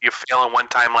 you fail in one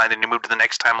timeline and you move to the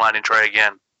next timeline and try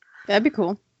again. That'd be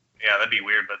cool. Yeah, that'd be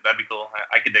weird, but that'd be cool.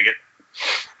 I could dig it.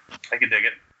 I could dig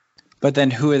it. But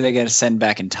then who are they going to send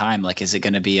back in time? Like, is it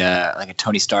going to be like a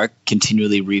Tony Stark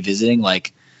continually revisiting?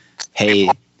 Like, hey,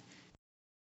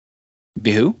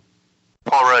 be who?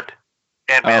 Paul Rudd.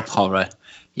 Oh, Ant-Man. Paul Rudd.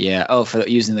 Yeah. Oh, for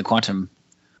using the quantum.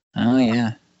 Oh,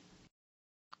 yeah.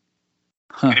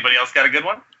 Huh. Anybody else got a good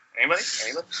one? Anybody?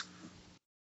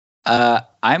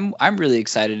 I'm really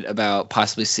excited about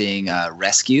possibly seeing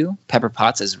Rescue, Pepper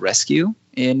Potts as Rescue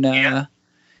in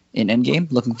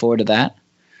Endgame. Looking forward to that.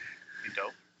 Be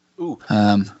dope. Ooh,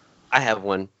 Um, I have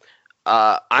one.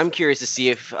 I'm curious to see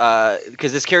if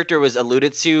because this character was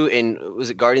alluded to in was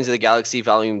it Guardians of the Galaxy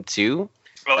Volume 2?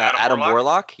 Well, Adam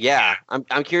Warlock. Yeah,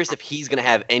 I'm curious if he's gonna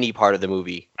have any part of the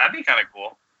movie. That'd be kind of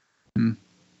cool.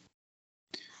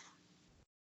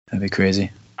 that'd be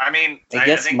crazy. I mean, I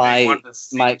guess think my- they want to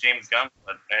see my- James Gunn,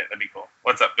 but that'd be cool.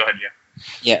 What's up? Go ahead, Jim.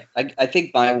 Yeah, I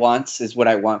think my wants is what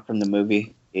I want from the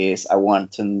movie is I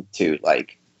want them to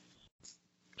like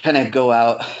kind of go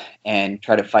out and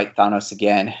try to fight Thanos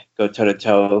again, go toe to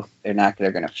toe.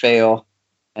 They're gonna fail,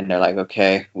 and they're like,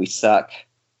 okay, we suck.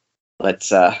 Let's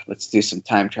do some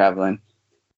time traveling,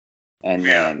 and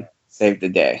then save the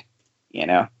day. I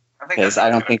think Because that I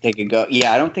don't sounds think they could go.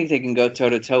 Yeah, I don't think they can go toe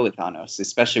to toe with Thanos,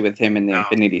 especially with him and the No.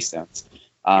 Infinity Stones.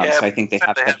 Yeah, So I think they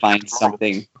have they to have find to-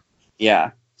 something.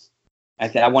 Yeah,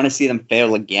 I want to see them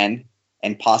fail again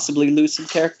and possibly lose some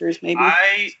characters, maybe.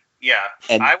 I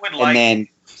and, would like and then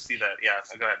to see that. Yeah,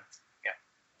 go ahead.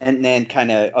 and then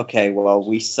kind of okay, well,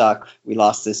 we suck. We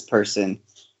lost this person.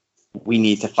 We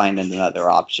need to find another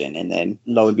option. And then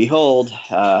lo and behold,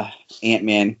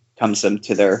 Ant-Man comes them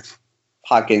to their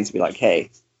pockets and be like, hey,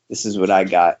 this is what I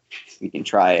got. We can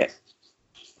try it.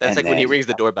 That's And like when he then- rings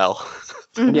the doorbell.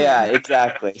 Yeah,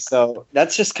 exactly. So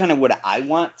that's just kind of what I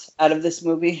want out of this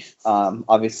movie.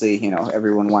 Obviously,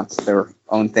 everyone wants their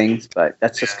own things, but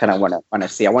that's just kind of what I want to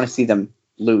see. I want to see them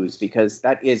lose because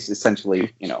that is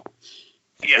essentially, Yeah,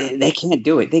 they can't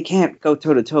do it. They can't go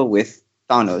toe to toe with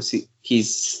Thanos.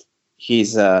 He's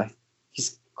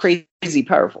crazy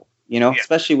powerful,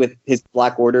 especially with his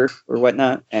Black Order or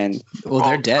whatnot. And Well,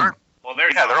 they're dead. well, there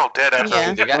you Yeah, go. they're all dead after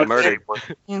Yeah. They got murdered.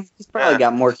 he's probably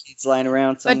got more kids lying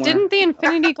around But somewhere. didn't the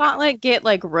Infinity Gauntlet get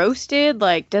like roasted?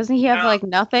 Like, doesn't he have No. like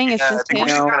nothing? It's Yeah, just I think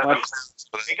him. No,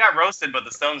 He got roasted, but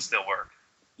the stones still work.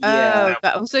 Yeah. Oh,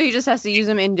 God. So he just has to use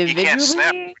them can't snap.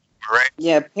 individually. right?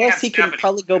 Yeah, plus Can't he snap can it.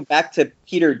 probably go back to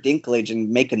Peter Dinklage and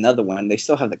make another one. They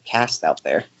still have the cast out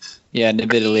there. Yeah,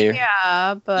 Nibiru.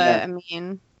 Yeah, but Yeah. I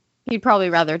mean, he'd probably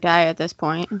rather die at this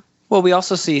point. Well, we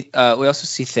also see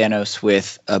Thanos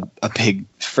with a big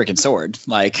freaking sword.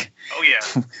 Like, Oh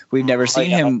yeah. we've never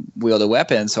seen yeah. him wield a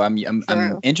weapon, so I'm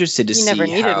True. interested to He see never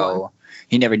needed how one.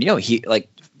 he never he like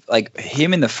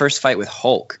him in the first fight with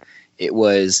Hulk. It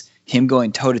was him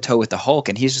going toe to toe with the Hulk,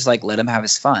 and he's just like, let him have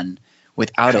his fun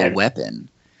without Yeah. a weapon.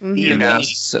 Mhm. You know, Yeah.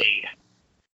 so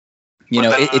But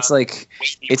then, it's like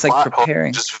it's like Plot hole,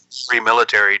 preparing. just free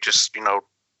military, just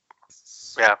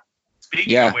yeah.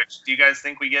 Speaking Yeah. of which, do you guys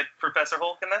think we get Professor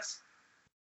Hulk in this?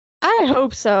 I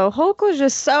hope so. Hulk was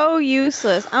just so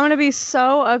useless. I'm gonna be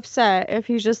so upset if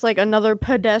he's just like another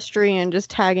pedestrian just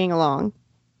tagging along.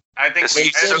 I think Yes, They he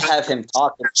did said- have him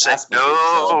talk in the Say last movie,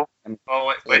 no. so,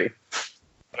 Oh wait.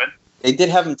 they did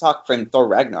have him talk from Thor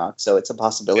Ragnarok, so it's a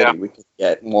possibility Yeah. we could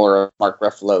get more of Mark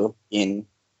Ruffalo in.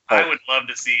 I would love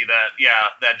to see that. Yeah,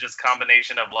 that just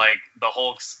combination of like the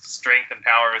Hulk's strength and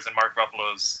powers and Mark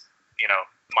Ruffalo's,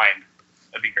 mind.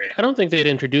 That'd be great. I don't think they'd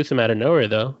introduce him out of nowhere,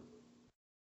 though.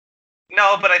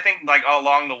 No, but I think like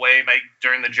along the way, like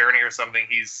during the journey or something,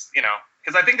 he's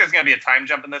because I think there's gonna be a time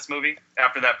jump in this movie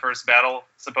after that first battle,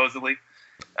 supposedly,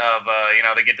 of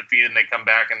they get defeated and they come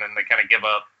back and then they kind of give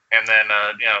up, and then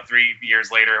 3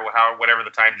 years later, whatever the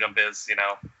time jump is,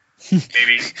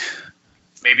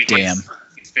 maybe he's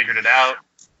figured it out.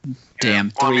 Damn,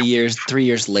 3 years. 3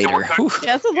 years later.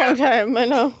 Yeah, that's a long time. I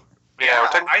know. Yeah,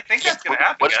 I think that's gonna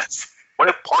happen. What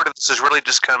if part of this is really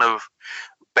just kind of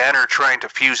Banner trying to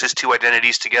fuse his two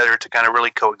identities together to kind of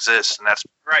really coexist, and that's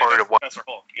part of what. That's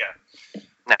Hulk. Yeah.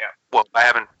 Well, I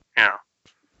haven't. I'm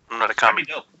not a comic.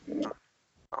 That'd be dope.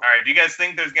 All right. Do you guys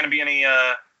think there's gonna be any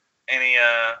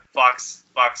Fox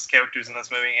characters in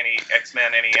this movie? Any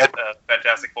X-Men? Any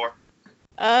Fantastic Four?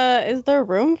 Is there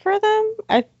room for them?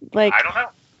 I don't know.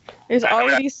 There's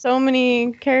already so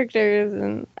many characters,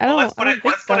 and I don't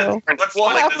think so. Well,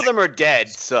 half of them are dead,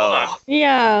 so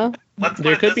yeah.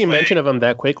 There could be mention of them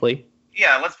that quickly.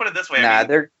 Yeah, let's put it this way. Nah,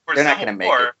 they're not going to make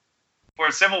it.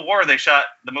 For Civil War, they shot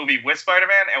the movie with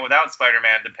Spider-Man and without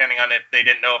Spider-Man, depending on if they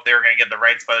didn't know if they were going to get the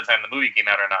rights by the time the movie came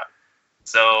out or not.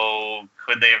 So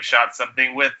could they have shot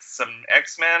something with some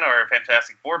X-Men or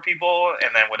Fantastic Four people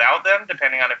and then without them,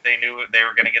 depending on if they knew they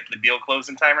were going to get the deal closed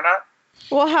in time or not?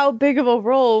 Well, how big of a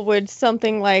role would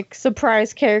something like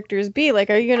surprise characters be? Like,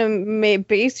 are you gonna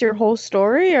base your whole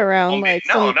story around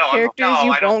characters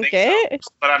you won't get?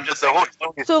 So. But I'm just saying.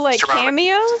 So like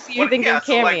cameos? You're thinking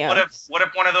cameos? Like, what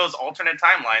if one of those alternate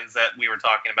timelines that we were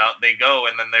talking about, they go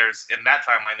and then in that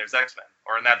timeline there's X-Men,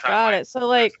 or in that timeline. Got it. So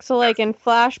like in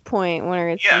Flashpoint, where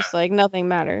it's just like nothing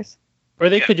matters. Or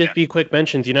they could just be quick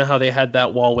mentions. You know how they had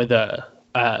that wall with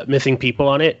missing people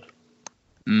on it?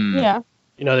 Yeah.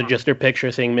 Just their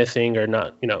picture saying missing or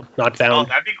not found. Oh,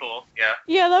 that'd be cool. Yeah.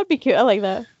 Yeah, that'd be cute. I like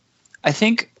that. I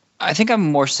think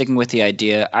I'm more sticking with the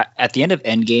idea. At the end of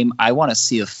Endgame, I want to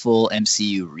see a full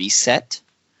MCU reset.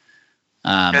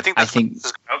 I think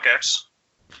okay.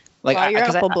 Like, wow, you're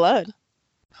out full blood.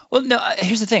 Well, no.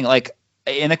 Here's the thing. Like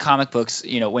in the comic books,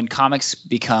 when comics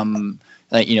become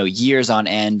years on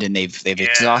end and they've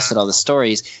exhausted all the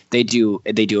stories, they do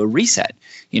a reset.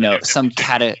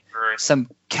 Some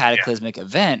cataclysmic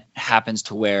event happens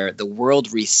to where the world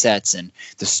resets and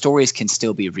the stories can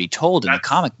still be retold in the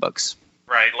comic books.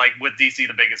 Right, like with DC,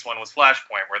 the biggest one was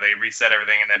Flashpoint, where they reset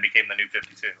everything and then became the New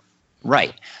 52.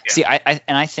 Right. Yeah. See,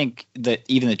 I think that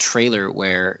even the trailer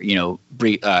where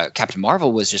Captain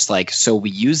Marvel was just like, so we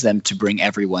use them to bring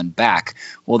everyone back.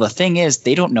 Well, the thing is,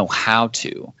 they don't know how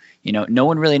to. No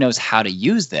one really knows how to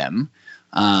use them.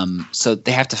 So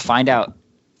they have to find out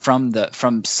from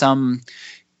some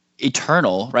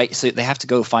Eternal, right? So they have to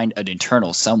go find an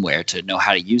Eternal somewhere to know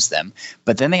how to use them.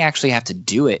 But then they actually have to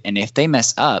do it, and if they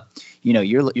mess up,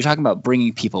 you're talking about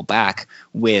bringing people back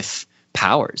with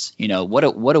powers. What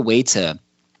a way to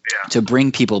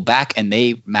bring people back, and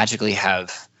they magically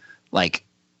have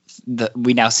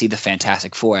we now see the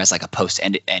Fantastic Four as like a post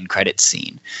end credit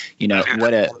scene. What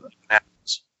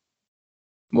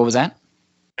was that?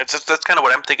 That's kind of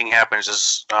what I'm thinking happens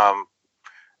is.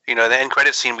 The end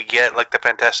credit scene, we get like the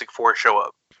Fantastic Four show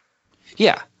up.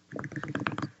 Yeah.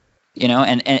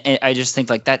 And I just think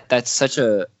like that's such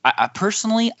a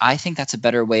personally, I think that's a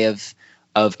better way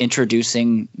of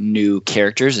introducing new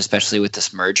characters, especially with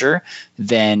this merger,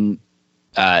 than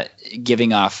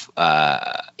giving off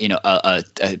a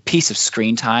piece of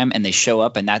screen time and they show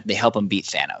up and that they help them beat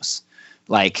Thanos.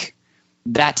 Like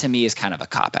that to me is kind of a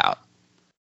cop out.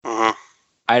 Mm-hmm.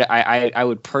 I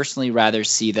would personally rather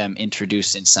see them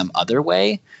introduced in some other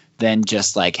way than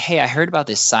just like, hey, I heard about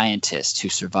this scientist who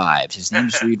survived. His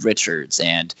name's Reed Richards,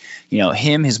 and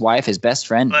him, his wife, his best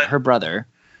friend, her brother.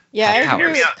 Yeah, I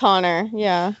agree with Connor.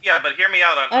 Yeah. Yeah, but hear me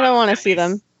out on. I don't want to see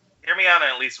them. Hear me out on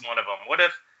at least one of them. What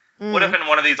if in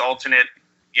one of these alternate,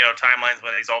 timelines,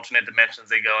 one of these alternate dimensions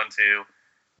they go into,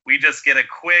 we just get a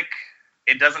quick.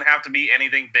 It doesn't have to be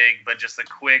anything big, but just a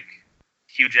quick.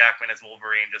 Hugh Jackman as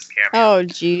Wolverine just cameo. Oh,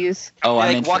 jeez. Oh,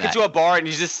 I walk into a bar and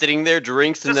he's just sitting there,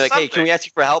 drinks, and they're like, "Hey, can we ask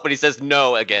you for help?" And he says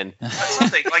no again. That's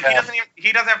something. Like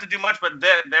he doesn't have to do much, but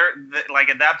like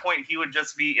at that point he would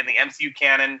just be in the MCU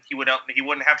canon. He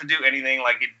wouldn't have to do anything.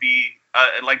 Like it'd be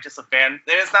like just a fan.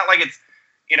 It's not like it's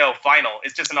final.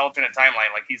 It's just an alternate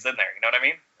timeline. Like he's in there. You know what I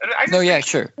mean? Yeah,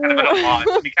 sure. Kind of an homage.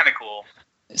 It'd be kind of cool.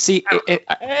 See,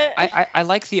 I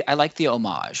like the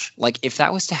homage. Like if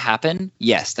that was to happen,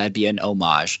 yes, that'd be an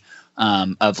homage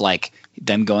of like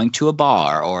them going to a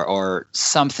bar or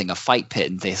something, a fight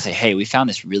pit, and they say, hey, we found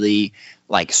this really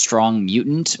like strong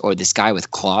mutant or this guy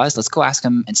with claws. Let's go ask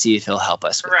him and see if he'll help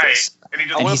us with this.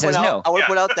 And he says no. I want to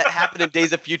point out that happened in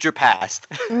Days of Future Past.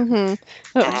 Mm-hmm.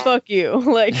 Oh, fuck you.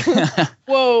 Like,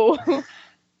 whoa.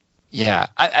 Yeah,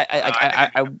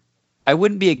 I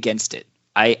wouldn't be against it.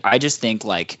 I just think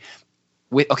like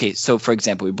so for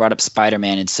example, we brought up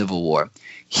Spider-Man in Civil War.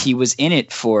 He was in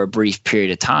it for a brief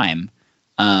period of time.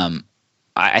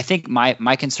 I think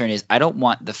my concern is I don't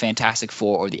want the Fantastic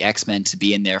Four or the X-Men to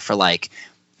be in there for like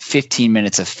 15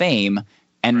 minutes of fame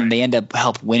and then they end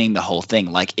up winning the whole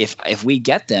thing. Like if we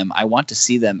get them, I want to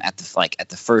see them at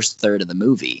the first third of the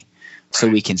movie so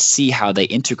we can see how they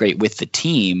integrate with the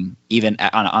team even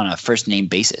on a first name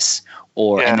basis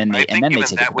and then they take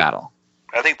the battle.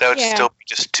 I think that would still be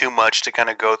just too much to kind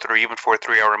of go through even for a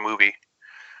 3-hour movie.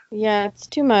 Yeah, it's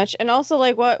too much. And also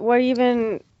like what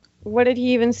did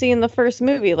he even see in the first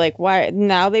movie? Like, why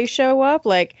now they show up?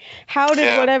 Like, how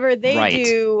did whatever they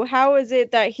do? How is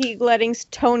it that he letting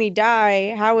Tony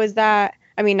die? How is that?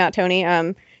 I mean, not Tony.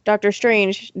 Doctor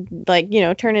Strange, like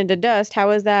turn into dust.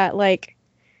 How is that like?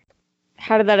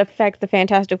 How did that affect the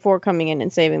Fantastic Four coming in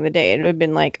and saving the day? It would have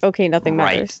been like, okay, nothing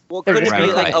matters. Well, could it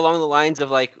be like along the lines of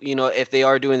like, if they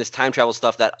are doing this time travel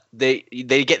stuff that they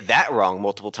get that wrong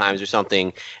multiple times or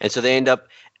something, and so they end up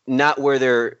not where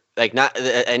they're like not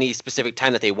at any specific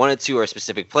time that they wanted to or a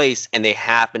specific place, and they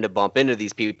happen to bump into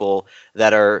these people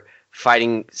that are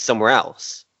fighting somewhere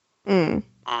else. There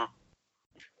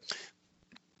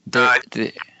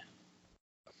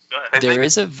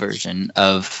is a version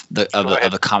of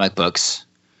the comic books.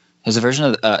 There's a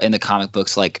version of in the comic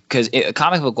books, like because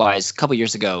comic book wise, a couple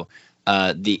years ago,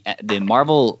 the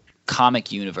Marvel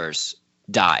comic universe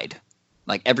died.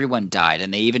 Like everyone died,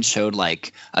 and they even showed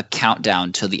like a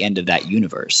countdown to the end of that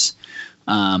universe.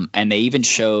 And they even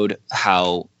showed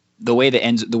how the way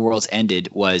the worlds ended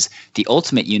was the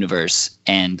Ultimate Universe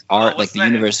and the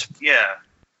universe. Yeah.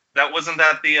 That wasn't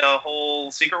that the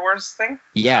whole Secret Wars thing?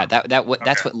 Yeah, that's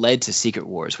what led to Secret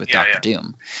Wars with Doctor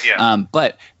Doom. Yeah.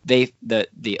 But the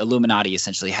Illuminati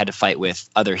essentially had to fight with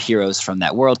other heroes from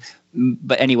that world.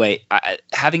 But anyway,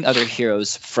 having other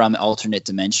heroes from alternate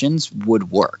dimensions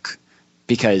would work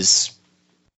because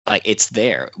like it's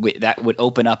there. That would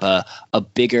open up a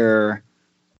bigger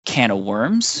can of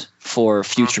worms for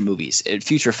future movies,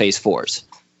 future Phase 4s.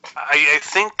 I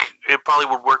think it probably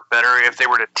would work better if they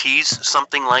were to tease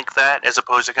something like that as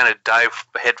opposed to kind of dive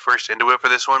headfirst into it for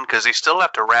this one, because they still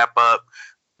have to wrap up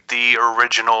the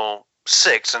original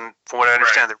 6. And from what I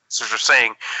understand, the producers are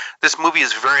saying this movie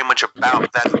is very much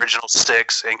about that original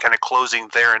 6 and kind of closing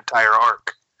their entire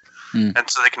arc. And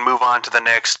so they can move on to the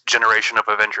next generation of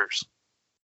Avengers.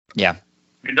 Yeah.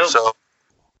 So,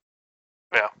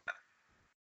 yeah.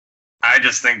 I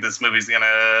just think this movie's going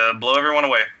to blow everyone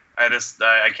away.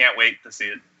 I can't wait to see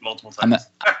it multiple times.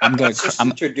 I'm gonna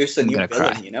introduce a new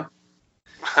villain, Don't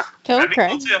that'd cry.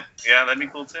 be cool too. Yeah, that'd be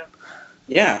cool too.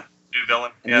 Yeah. New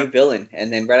villain. New villain,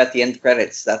 and then right at the end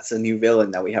credits, that's a new villain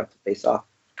that we have to face off.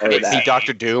 Could it be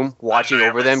Doctor Doom watching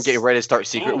over them, getting ready to start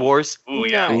Secret Wars? Ooh,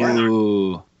 yeah.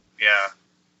 Ooh. Yeah.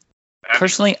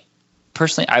 Personally,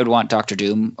 I would want Doctor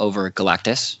Doom over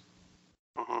Galactus.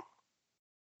 Mm-hmm.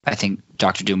 I think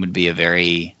Doctor Doom would be a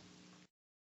very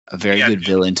good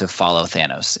villain to follow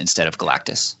Thanos instead of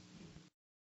Galactus.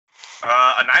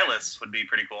 Annihilus would be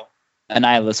pretty cool.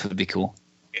 Annihilus would be cool.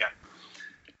 Yeah.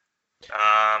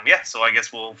 So I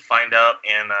guess we'll find out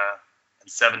in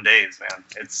 7 days, man.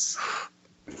 It's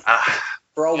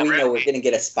for all we know, we're gonna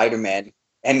get a Spider-Man,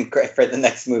 and for the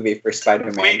next movie for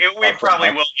Spider-Man, we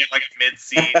probably will get like a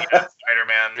mid-scene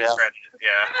Spider-Man.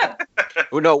 Yeah.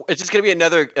 Well, no, it's just gonna be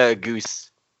another goose.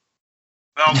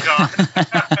 Oh god,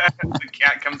 the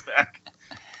cat comes back.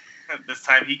 This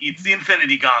time he eats the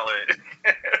Infinity Gauntlet.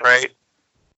 Right.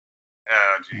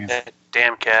 Oh jeez. That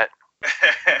damn cat.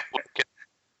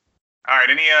 All right.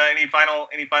 Any final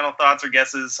thoughts or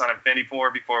guesses on Infinity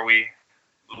War before we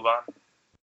move on?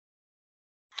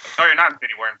 Sorry, not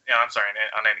Infinity War. Yeah, I'm sorry.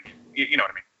 On Endgame. You know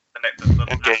what I mean.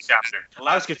 The next chapter.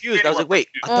 I was confused. I was like, wait,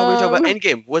 I thought we were talking about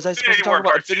Endgame. Was I supposed to talk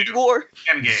about Infinity War?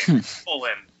 Endgame. Full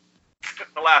end.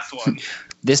 The last one.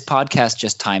 This podcast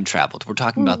just time traveled. We're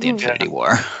talking about the Infinity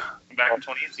War. Back in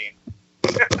 2018.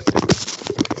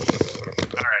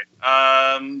 All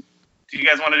right. Do you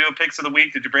guys want to do a picks of the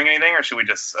week? Did you bring anything, or should we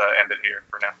just end it here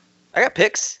for now? I got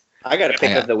picks. I got a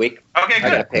pick of the week. Okay,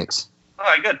 good. I got picks. All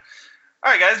right, good.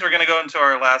 All right, guys, we're gonna go into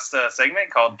our last segment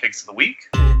called Picks of the Week.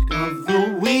 Of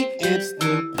the week, it's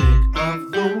the pick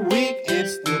of the week.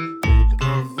 It's the pick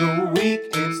of the week.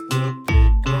 It's the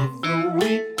pick of the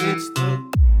week. It's the.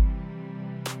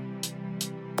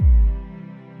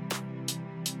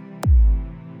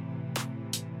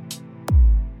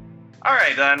 All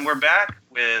right, and we're back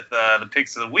with the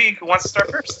picks of the week. Who wants to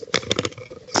start first?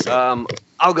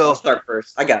 I'll go. I'll start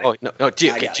first. I got it. Oh no,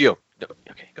 Gio. I got Gio. No,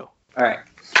 okay, go. All right.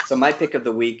 So my pick of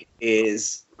the week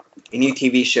is a new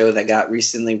TV show that got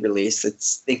recently released.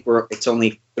 It's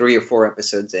only 3 or 4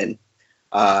 episodes in.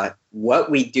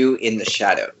 What We Do in the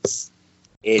Shadows.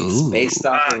 It's based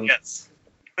off of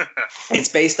it's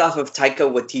based off of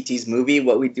Taika Waititi's movie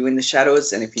What We Do in the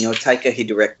Shadows. And if you know Taika, he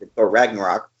directed Thor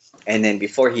Ragnarok. And then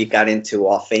before he got into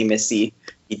all famous-y,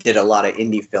 he did a lot of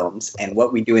indie films. And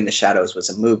What We Do in the Shadows was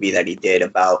a movie that he did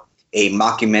about a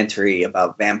mockumentary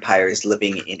about vampires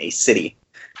living in a city.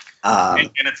 And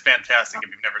it's fantastic.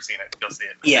 If you've never seen it, go see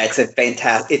it. Yeah,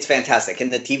 it's fantastic.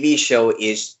 And the TV show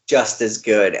is just as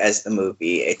good as the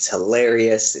movie. It's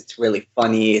hilarious. It's really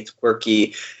funny. It's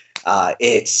quirky.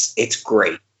 It's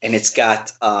great. And it's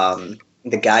got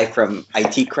the guy from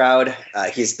IT Crowd.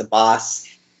 He's the boss,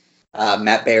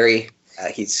 Matt Berry.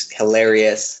 He's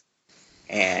hilarious.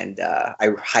 And I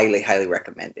highly, highly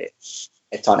recommend it.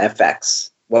 It's on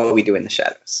FX. What We Do in the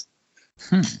Shadows.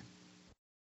 I'll check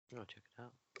it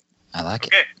out. I like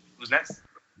it. Okay, who's next?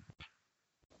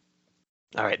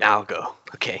 All right, now I'll go.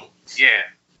 Okay. Yeah.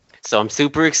 So I'm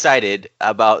super excited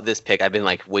about this pick. I've been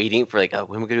like waiting for like,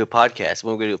 when we're gonna do a podcast.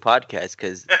 When we're gonna do a podcast,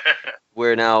 because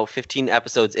we're now 15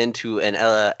 episodes into an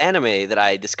anime that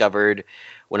I discovered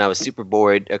when I was super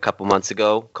bored a couple months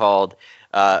ago, called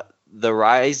The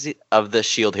Rise of the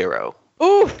Shield Hero.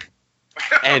 Ooh.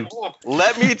 And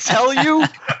let me tell you,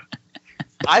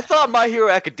 I thought My Hero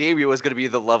Academia was going to be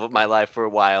the love of my life for a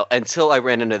while until I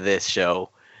ran into this show.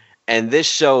 And this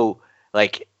show,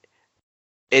 like,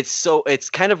 it's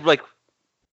kind of like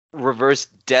reverse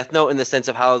Death Note in the sense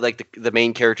of how like the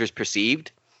main character is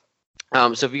perceived.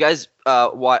 So if you guys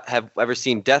have ever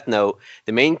seen Death Note,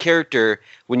 the main character,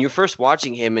 when you're first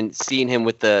watching him and seeing him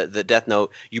with the Death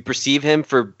Note, you perceive him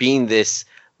for being this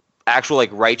actual like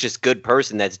righteous good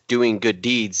person that's doing good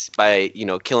deeds by, you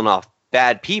know, killing off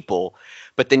bad people,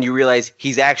 but then you realize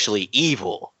he's actually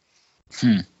evil.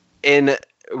 In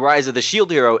Rise of the Shield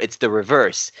Hero, it's the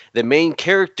reverse. The main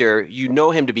character, you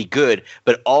know him to be good,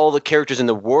 but all the characters in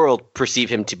the world perceive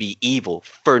him to be evil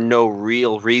for no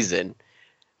real reason.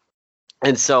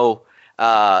 And so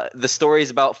the story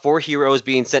is about 4 heroes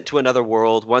being sent to another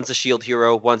world. One's a shield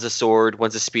hero, one's a sword,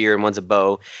 one's a spear, and one's a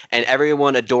bow. And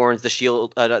everyone adorns the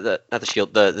shield,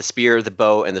 the spear, the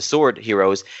bow, and the sword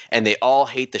heroes, and they all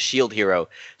hate the shield hero.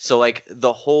 So like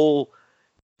the whole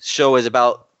show is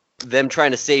about them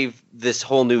trying to save this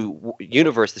whole new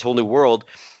universe, this whole new world,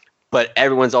 but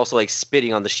everyone's also like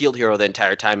spitting on the shield hero the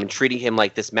entire time and treating him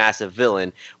like this massive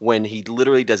villain when he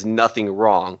literally does nothing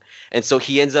wrong. And so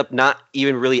he ends up not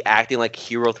even really acting like a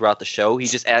hero throughout the show. He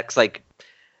just acts like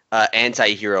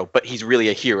anti-hero, but he's really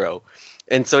a hero.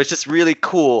 And so it's just really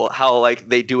cool how like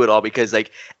they do it all, because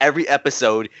like every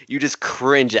episode you just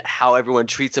cringe at how everyone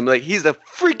treats him. Like, he's the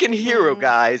freaking hero,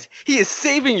 guys. He is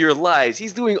saving your lives.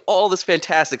 He's doing all this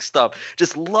fantastic stuff.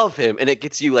 Just love him. And it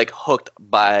gets you like hooked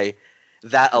by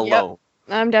that alone. Yep.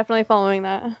 I'm definitely following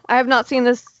that. I have not seen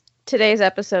today's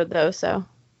episode though, so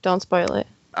don't spoil it.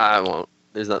 I won't.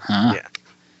 There's not. Yeah.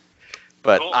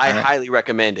 But cool. I highly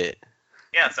recommend it.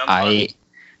 Yeah, it sounds fun.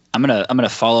 I'm gonna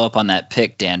follow up on that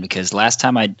pick, Dan, because last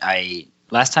time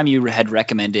you had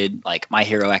recommended like My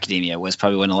Hero Academia was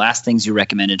probably one of the last things you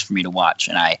recommended for me to watch,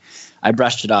 and I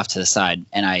brushed it off to the side,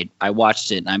 and I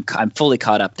watched it, and I'm fully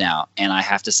caught up now, and I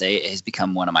have to say it has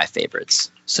become one of my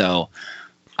favorites. So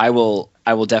I will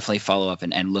definitely follow up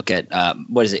and look at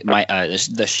what is it,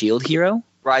 the Shield Hero?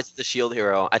 Rise of the Shield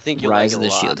Hero. I think you'll Rise like it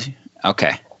of the a lot. Shield.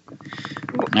 Okay.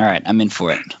 All right, I'm in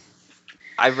for it.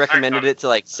 I've recommended it to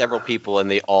like several people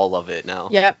and they all love it now.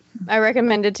 Yep. I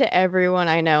recommended to everyone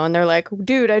I know, and they're like,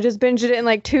 dude, I just binged it in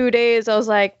like 2 days. I was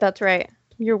like, that's right.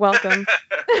 You're welcome.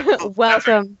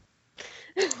 Welcome.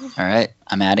 All right.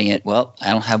 I'm adding it. Well,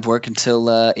 I don't have work until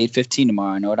 8:15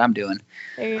 tomorrow. I know what I'm doing.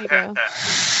 There you go.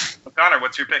 Well, Connor,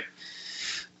 what's your pick?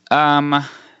 Let's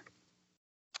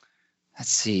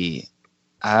see.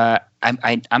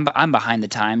 I'm behind the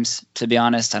times, to be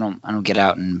honest. I don't get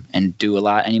out and do a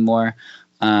lot anymore.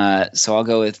 So I'll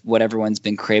go with what everyone's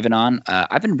been craving on.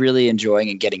 I've been really enjoying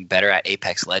and getting better at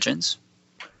Apex Legends.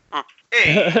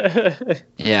 Hey.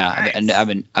 Yeah,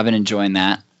 Nice. I've been enjoying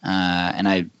that. And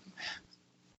I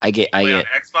get on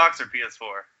Xbox or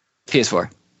PS4? PS4.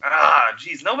 Ah,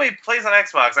 geez, nobody plays on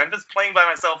Xbox. I'm just playing by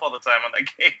myself all the time on that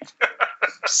game.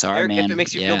 Sorry, Eric, man. if it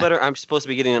makes you feel better, I'm supposed to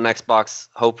be getting an Xbox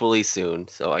hopefully soon,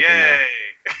 so I can. Yay!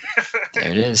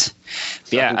 There it is.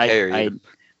 So Yeah,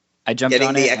 I jumped Getting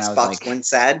on the it. and I was Xbox like, One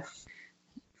sad.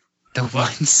 The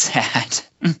one sad.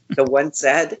 The one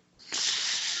sad.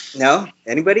 No,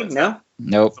 anybody? No.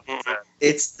 Nope.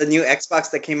 It's the new Xbox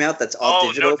that came out. That's all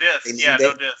digital. No disc. They Yeah, named no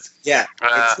it. disc. Yeah,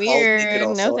 it's Weird. all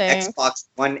digital. No So thanks. Xbox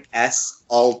One S,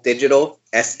 all digital,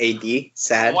 SAD,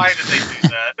 sad. Why did they do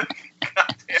that?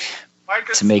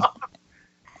 Microsoft. To make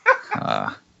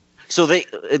So they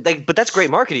like, but that's great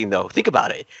marketing though. Think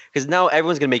about it, because now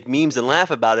everyone's gonna make memes and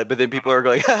laugh about it, but then people are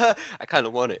going, I kind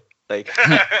of want it. Like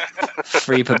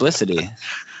free publicity.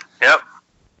 Yep.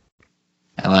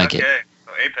 I like it. Okay,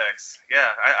 so Apex. Yeah,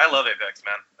 I love Apex,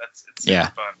 man. It's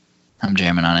super fun. I'm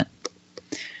jamming on it.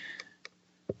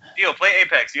 Dio, play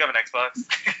Apex. You have an Xbox.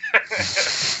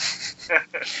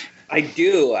 I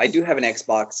do have an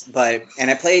Xbox, and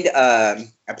I played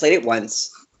it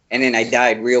once, and then I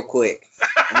died real quick,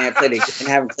 and then I played it and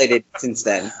haven't played it since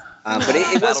then. But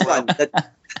it was fun.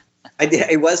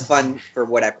 It was fun for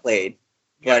what I played,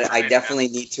 but I definitely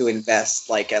need to invest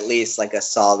like at least like a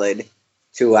solid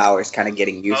 2 hours, kind of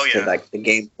getting used to like the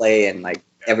gameplay and like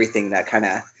everything that kind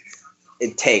of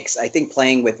it takes. I think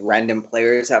playing with random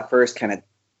players at first kind of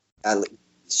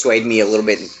swayed me a little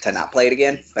bit to not play it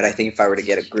again. But I think if I were to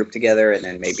get a group together and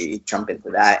then maybe jump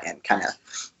into that and kind of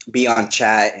be on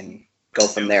chat and go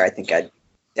from there, I think I'd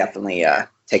definitely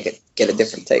get a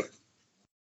different take.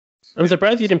 I'm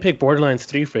surprised you didn't pick Borderlands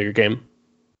 3 for your game.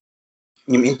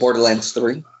 You mean Borderlands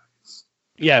 3?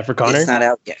 Yeah, for Connor. It's not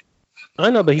out yet. I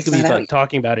know, but he could be not like out.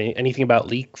 talking about anything about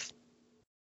leaks.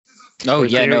 Oh Or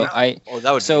yeah, no, theory.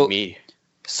 that would so- be me.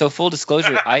 So full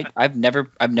disclosure, I've never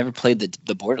played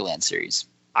the Borderlands series.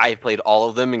 I played all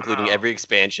of them, including every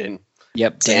expansion.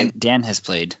 Yep, Dan has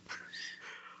played.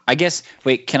 I guess.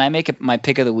 Wait, can I make my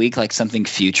pick of the week like something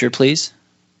future, please?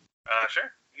 Sure.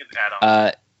 You can add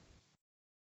on.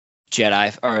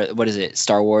 Jedi, or what is it?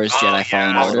 Star Wars Jedi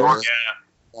Fallen Order.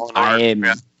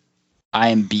 Yeah. I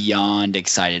am beyond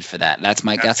excited for that. That's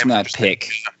my pick.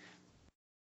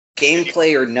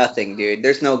 Gameplay or nothing, dude.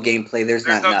 There's no gameplay. There's There's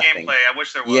not no nothing. gameplay. I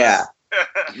wish there was. Yeah.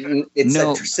 It's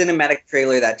No. a cinematic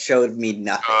trailer that showed me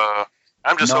nothing.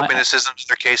 I'm just No, hoping I- this isn't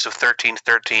another case of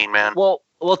 1313, man. Well,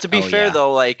 to be Oh, fair yeah.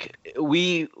 though, like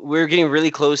we're getting really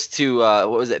close to what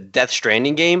was it, Death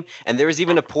Stranding game, and there was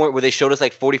even a point where they showed us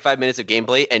like 45 minutes of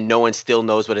gameplay, and no one still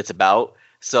knows what it's about.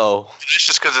 So It's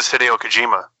just because it's Hideo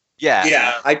Kojima. yeah,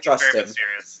 Yeah, I trust very him.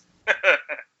 mysterious.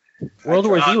 World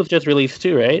War Z was just released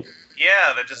too, right?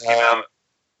 Yeah, that just came out.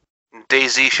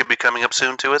 DayZ should be coming up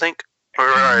soon too, I think.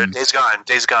 Or Days Gone.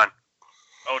 Days Gone.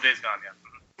 Oh, Days Gone,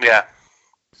 yeah. Yeah.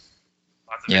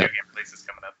 Lots of Yep. video game releases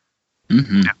coming up.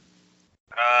 Mm-hmm.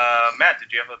 Matt,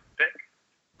 did you have a pick?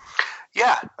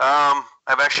 Yeah.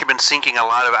 I've actually been sinking a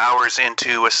lot of hours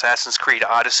into Assassin's Creed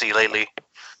Odyssey lately.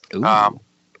 Ooh.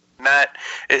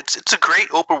 It's a great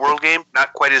open world game,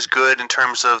 not quite as good in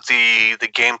terms of the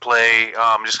gameplay,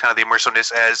 just kind of the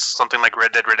immersiveness as something like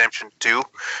Red Dead Redemption 2,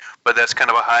 but that's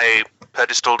kind of a high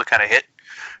pedestal to kind of hit.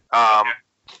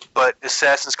 But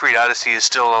Assassin's Creed Odyssey is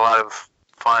still a lot of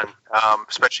fun,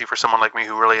 especially for someone like me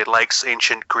who really likes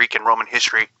ancient Greek and Roman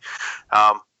history.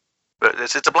 But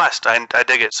it's a blast. I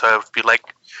dig it. So if you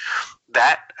like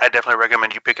that, I definitely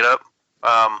recommend you pick it up.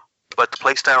 But the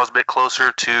playstyle is a bit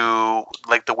closer to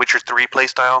like the Witcher 3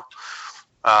 playstyle.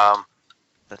 that's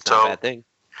not So- a bad thing.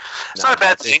 It's not a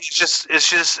bad thing. It's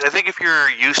just I think if you're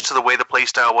used to the way the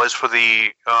playstyle was for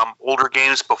the older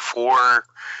games before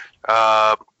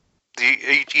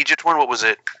the Egypt one, what was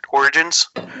it? Origins.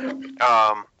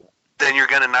 Then you're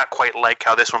gonna not quite like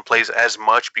how this one plays as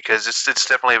much because it's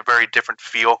definitely a very different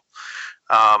feel.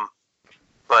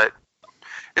 But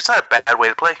it's not a bad way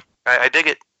to play. I dig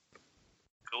it.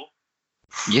 Cool.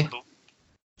 Yeah.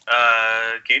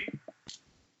 Katie?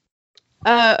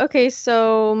 Okay,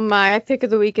 so my pick of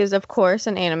the week is of course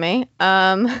an anime.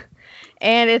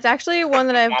 And it's actually one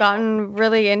that I've gotten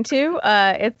really into.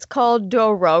 It's called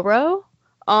Dororo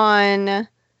on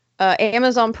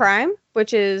Amazon Prime,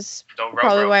 which is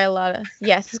probably why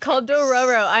it's called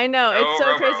Dororo. I know, it's so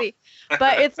Dororo. crazy.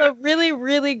 But it's a really,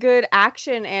 really good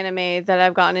action anime that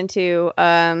I've gotten into.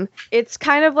 It's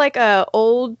kind of like a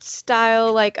old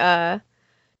style, like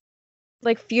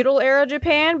feudal era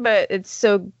Japan, but it's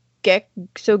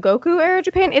Goku era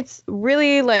Japan. It's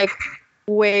really like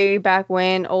way back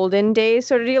when, olden days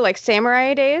sort of deal, like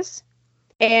samurai days.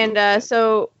 And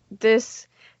so this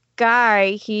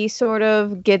guy, he sort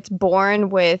of gets born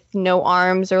with no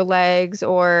arms or legs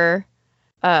or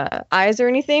eyes or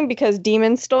anything because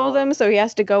demons stole them, so he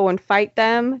has to go and fight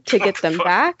them to get them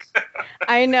back.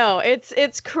 I know,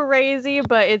 it's crazy,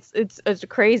 but it's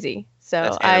crazy. So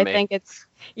That's I anime. think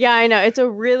I know, it's a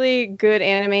really good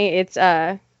anime. It's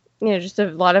just a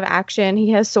lot of action.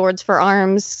 He has swords for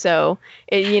arms, so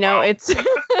it's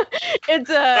it's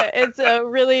a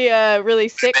really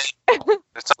sick.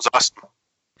 That sounds awesome.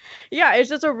 Yeah, it's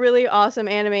just a really awesome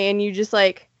anime, and you just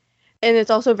like, and it's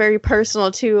also very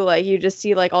personal too. Like you just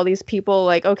see like all these people,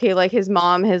 like okay, like his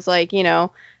mom has like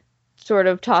sort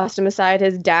of tossed him aside.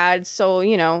 His dad sold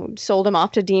him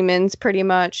off to demons pretty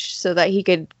much so that he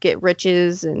could get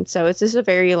riches. And so it's just a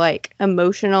very like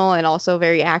emotional and also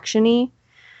very actiony.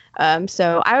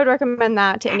 So I would recommend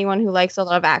that to anyone who likes a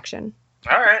lot of action.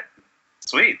 All right.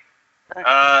 Sweet.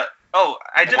 I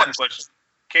did have a question.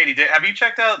 Katie, have you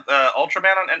checked out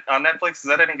Ultraman on Netflix? Is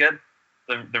that any good?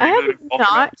 The I reboot have of Ultraman?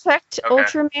 not checked Okay.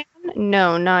 Ultraman.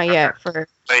 No, not yet.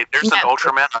 Wait, there's an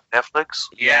Ultraman on Netflix?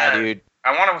 Yeah, dude.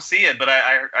 I want to see it, but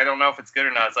I don't know if it's good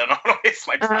or not, so I don't want to waste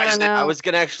my time. I don't know. I was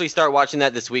gonna actually start watching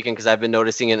that this weekend because I've been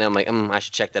noticing it, and I'm like, I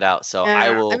should check that out. So I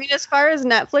will. I mean, as far as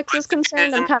Netflix is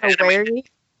concerned, I'm kind of wary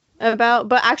about.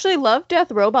 But actually, Love,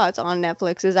 Death, Robots on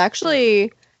Netflix is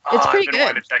actually it's pretty I've been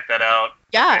wanting good. to check that out.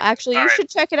 Yeah, Okay. actually, All you right. should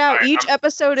check it out. All right, Each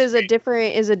episode is a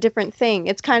different thing.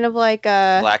 It's kind of like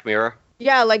Black Mirror.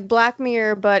 yeah, like Black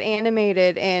Mirror, but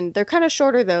animated, and they're kind of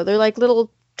shorter though. They're like little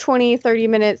 20,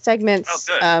 30-minute segments.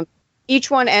 Oh, good.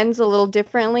 Each one ends a little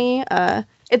differently.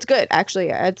 It's good actually.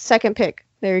 It's second pick.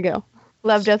 There you go.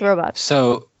 Love, Death, Robots.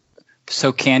 So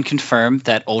can confirm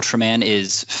that Ultraman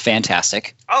is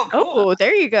fantastic. Oh, cool. Oh,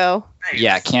 there you go. Nice.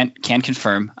 Yeah, can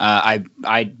confirm. I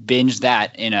binged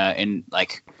that in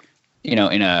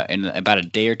about a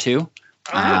day or two.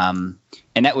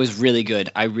 And that was really good.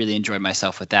 I really enjoyed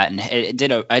myself with that, and I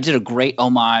did a great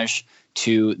homage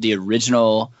to the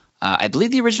original. I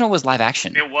believe the original was live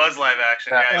action. It was live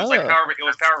action. Yeah, it was like Power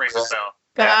Ranger style.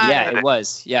 Yeah, it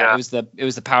was. Yeah, it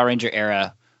was the Power Ranger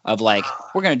era of like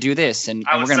we're gonna do this and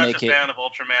I we're was gonna such make a it. fan of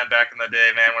Ultraman back in the day,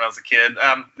 man, when I was a kid.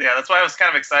 Yeah, that's why I was kind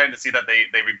of excited to see that they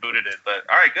rebooted it. But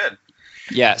all right, good.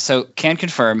 Yeah, so can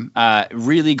confirm.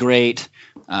 Really great.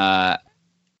 Check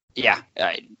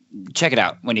it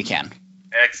out when you can.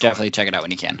 Excellent. Definitely check it out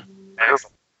when you can.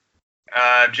 Excellent.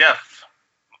 Jeff,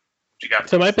 what you got?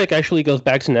 So my pick actually goes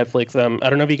back to Netflix. I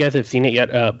don't know if you guys have seen it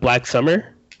yet. Black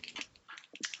Summer.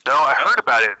 No, I heard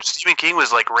about it. Stephen King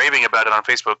was like raving about it on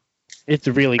Facebook. It's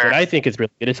really good. I think it's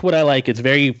really good. It's what I like. It's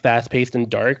very fast-paced and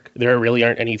dark. There really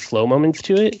aren't any slow moments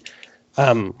to it.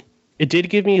 It did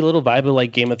give me a little vibe of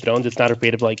like Game of Thrones. It's not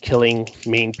afraid of like killing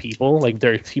main people. Like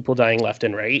there's people dying left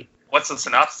and right. What's the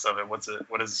synopsis of it? What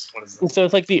is And so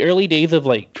it's like the early days of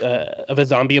of a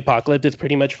zombie apocalypse. It's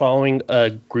pretty much following a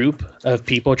group of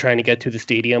people trying to get to the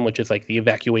stadium, which is like the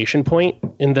evacuation point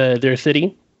in their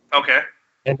city. Okay.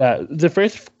 And the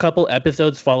first couple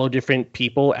episodes follow different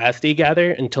people as they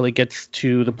gather until it gets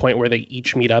to the point where they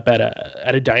each meet up at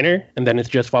a diner, and then it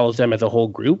just follows them as a whole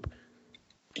group.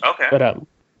 Okay. But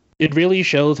it really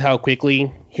shows how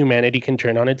quickly humanity can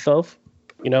turn on itself,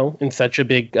 in such a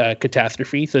big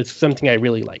catastrophe. So it's something I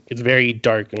really like. It's very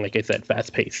dark and, like I said,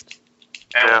 fast-paced.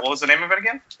 And what was the name of it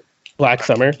again? Black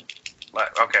Summer.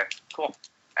 Okay, cool.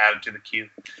 Add it to the queue.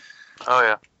 Oh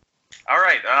yeah. All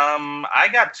right. I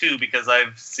got two because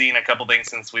I've seen a couple things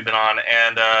since we've been on,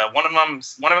 and one of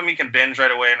them you can binge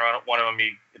right away, and one of them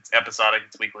it's episodic,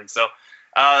 it's weekly. So,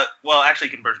 actually,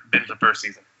 you can binge the first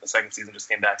season. The second season just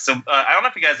came back. So I don't know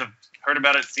if you guys have heard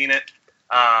about it, seen it.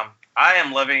 I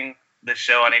am loving this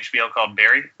show on HBO called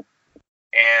Barry,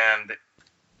 and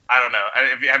I don't know.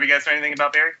 Have you guys heard anything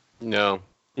about Barry? No.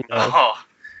 Oh,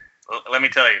 let me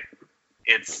tell you,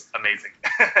 it's amazing.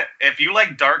 If you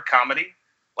like dark comedy,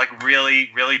 like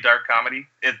really, really dark comedy,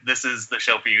 this is the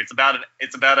show for you. It's about a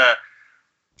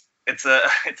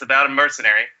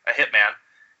mercenary, a hitman,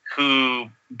 who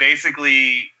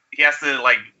basically he has to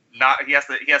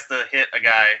hit a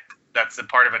guy that's a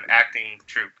part of an acting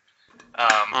troupe.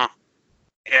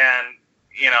 And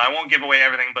I won't give away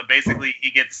everything, but basically he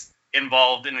gets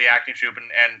involved in the acting troupe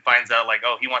and finds out like,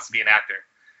 oh, he wants to be an actor.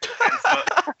 And so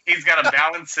he's got to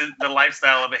balance the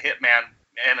lifestyle of a hitman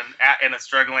and a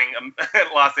struggling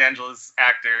Los Angeles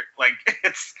actor. Like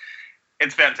it's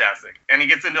fantastic, and he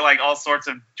gets into like all sorts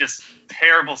of just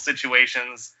terrible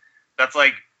situations. That's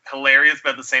like hilarious,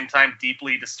 but at the same time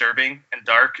deeply disturbing and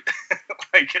dark.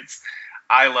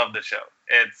 I love the show.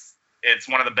 It's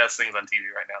one of the best things on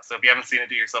TV right now. So if you haven't seen it,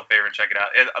 do yourself a favor and check it out.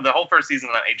 The whole first season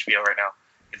is on HBO right now.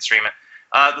 You can stream it.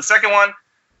 The second one,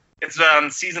 it's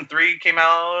season 3 came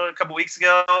out a couple weeks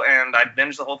ago, and I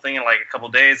binged the whole thing in like a couple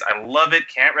days. I love it.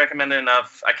 Can't recommend it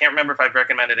enough. I can't remember if I've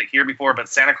recommended it here before, but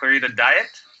Santa Clarita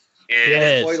Diet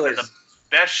is one of the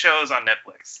best shows on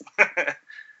Netflix.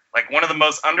 Like one of the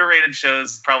most underrated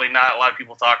shows, probably not a lot of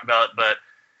people talk about, but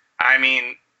I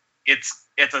mean, it's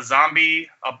a zombie.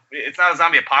 It's not a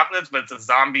zombie apocalypse, but it's a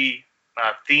zombie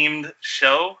themed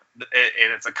show.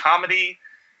 It's a comedy,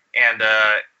 and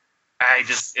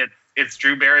it's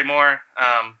Drew Barrymore.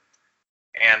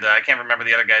 and I can't remember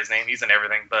the other guy's name. He's in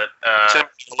everything, but Tim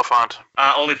Oliphant.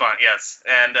 Oliphant, yes.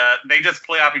 And they just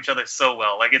play off each other so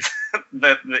well. Like it's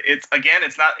it's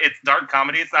dark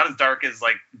comedy. It's not as dark as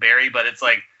like Barry, but it's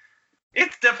like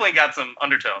it's definitely got some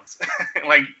undertones.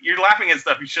 Like you're laughing at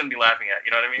stuff you shouldn't be laughing at.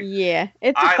 You know what I mean? Yeah,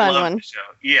 it's a fun love one. The show.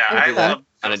 Yeah, It's I fun. love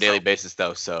On a daily basis,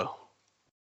 though. So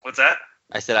What's that?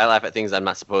 I said I laugh at things I'm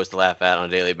not supposed to laugh at on a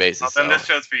daily basis. Then so. this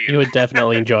show's for you. You would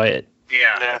definitely enjoy it.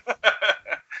 Yeah.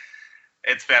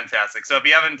 It's fantastic. So if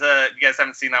you guys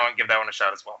haven't seen that one, give that one a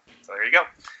shot as well. So there you go.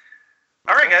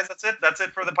 All right, guys, that's it. That's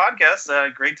it for the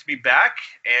podcast. Great to be back,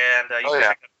 and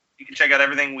you can check out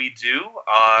everything we do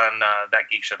on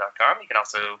thatgeekshow.com. You can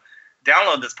also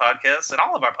download this podcast and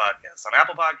all of our podcasts on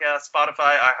Apple Podcasts,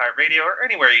 Spotify, iHeartRadio, or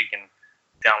anywhere you can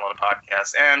download a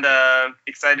podcast. And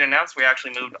excited to announce we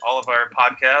actually moved all of our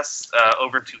podcasts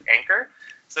over to Anchor.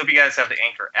 So if you guys have the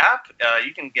Anchor app,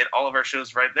 you can get all of our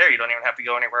shows right there. You don't even have to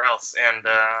go anywhere else. And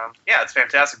it's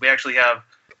fantastic. We actually have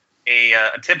a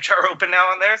tip jar open now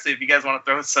on there. So if you guys want to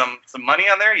throw some money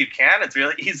on there, you can. It's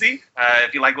really easy.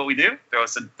 If you like what we do, throw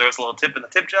us a little tip in the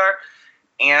tip jar.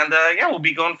 And we'll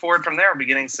be going forward from there. We'll be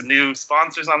getting some new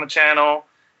sponsors on the channel.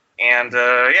 And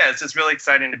it's just really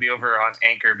exciting to be over on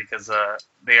Anchor because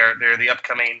they're the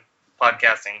upcoming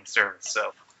podcasting service.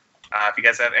 So if you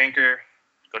guys have Anchor,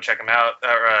 go check them out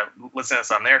or listen to us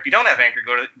on there. If you don't have Anchor,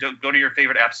 go to your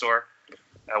favorite app store,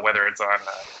 whether it's on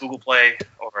Google Play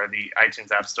or the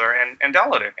iTunes App Store, and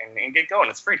download it and get going.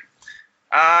 It's free.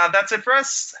 That's it for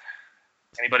us.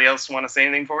 Anybody else want to say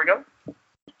anything before we go?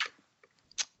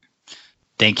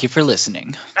 Thank you for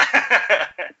listening.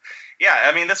 Yeah,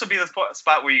 I mean, this would be the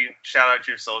spot where you shout out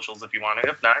your socials if you want to.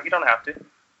 If not, you don't have to.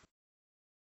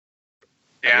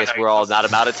 I guess we're all not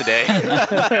about it today.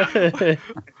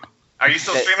 Are you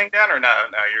still streaming, Dan, or no?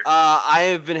 No, you're. I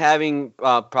have been having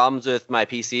problems with my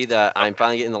PC that I'm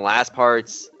finally getting the last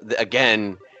parts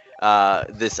again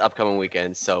this upcoming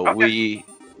weekend. So we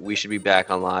should be back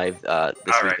on live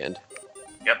this weekend.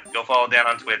 Yep, go follow Dan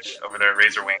on Twitch over there,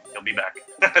 Razorwing. He'll be back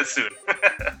soon.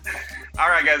 All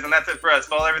right, guys, and that's it for us.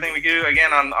 Follow everything we do,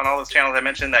 again, on all those channels I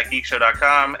mentioned,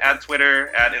 thatgeekshow.com, at Twitter,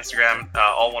 at Instagram,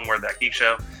 all one word,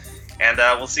 thatgeekshow. And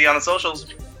we'll see you on the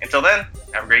socials. Until then,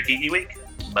 have a great geeky week.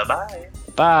 Bye-bye.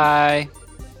 Bye.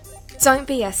 Don't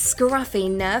be a scruffy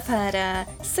nerf herder.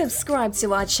 Subscribe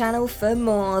to our channel for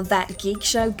more of That Geek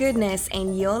Show goodness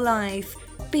in your life.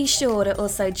 Be sure to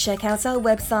also check out our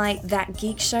website,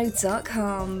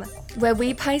 thatgeekshow.com, where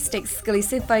we post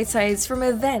exclusive photos from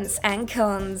events and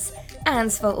cons,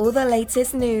 and for all the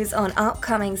latest news on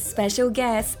upcoming special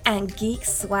guests and geek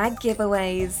swag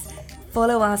giveaways.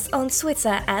 Follow us on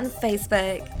Twitter and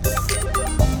Facebook.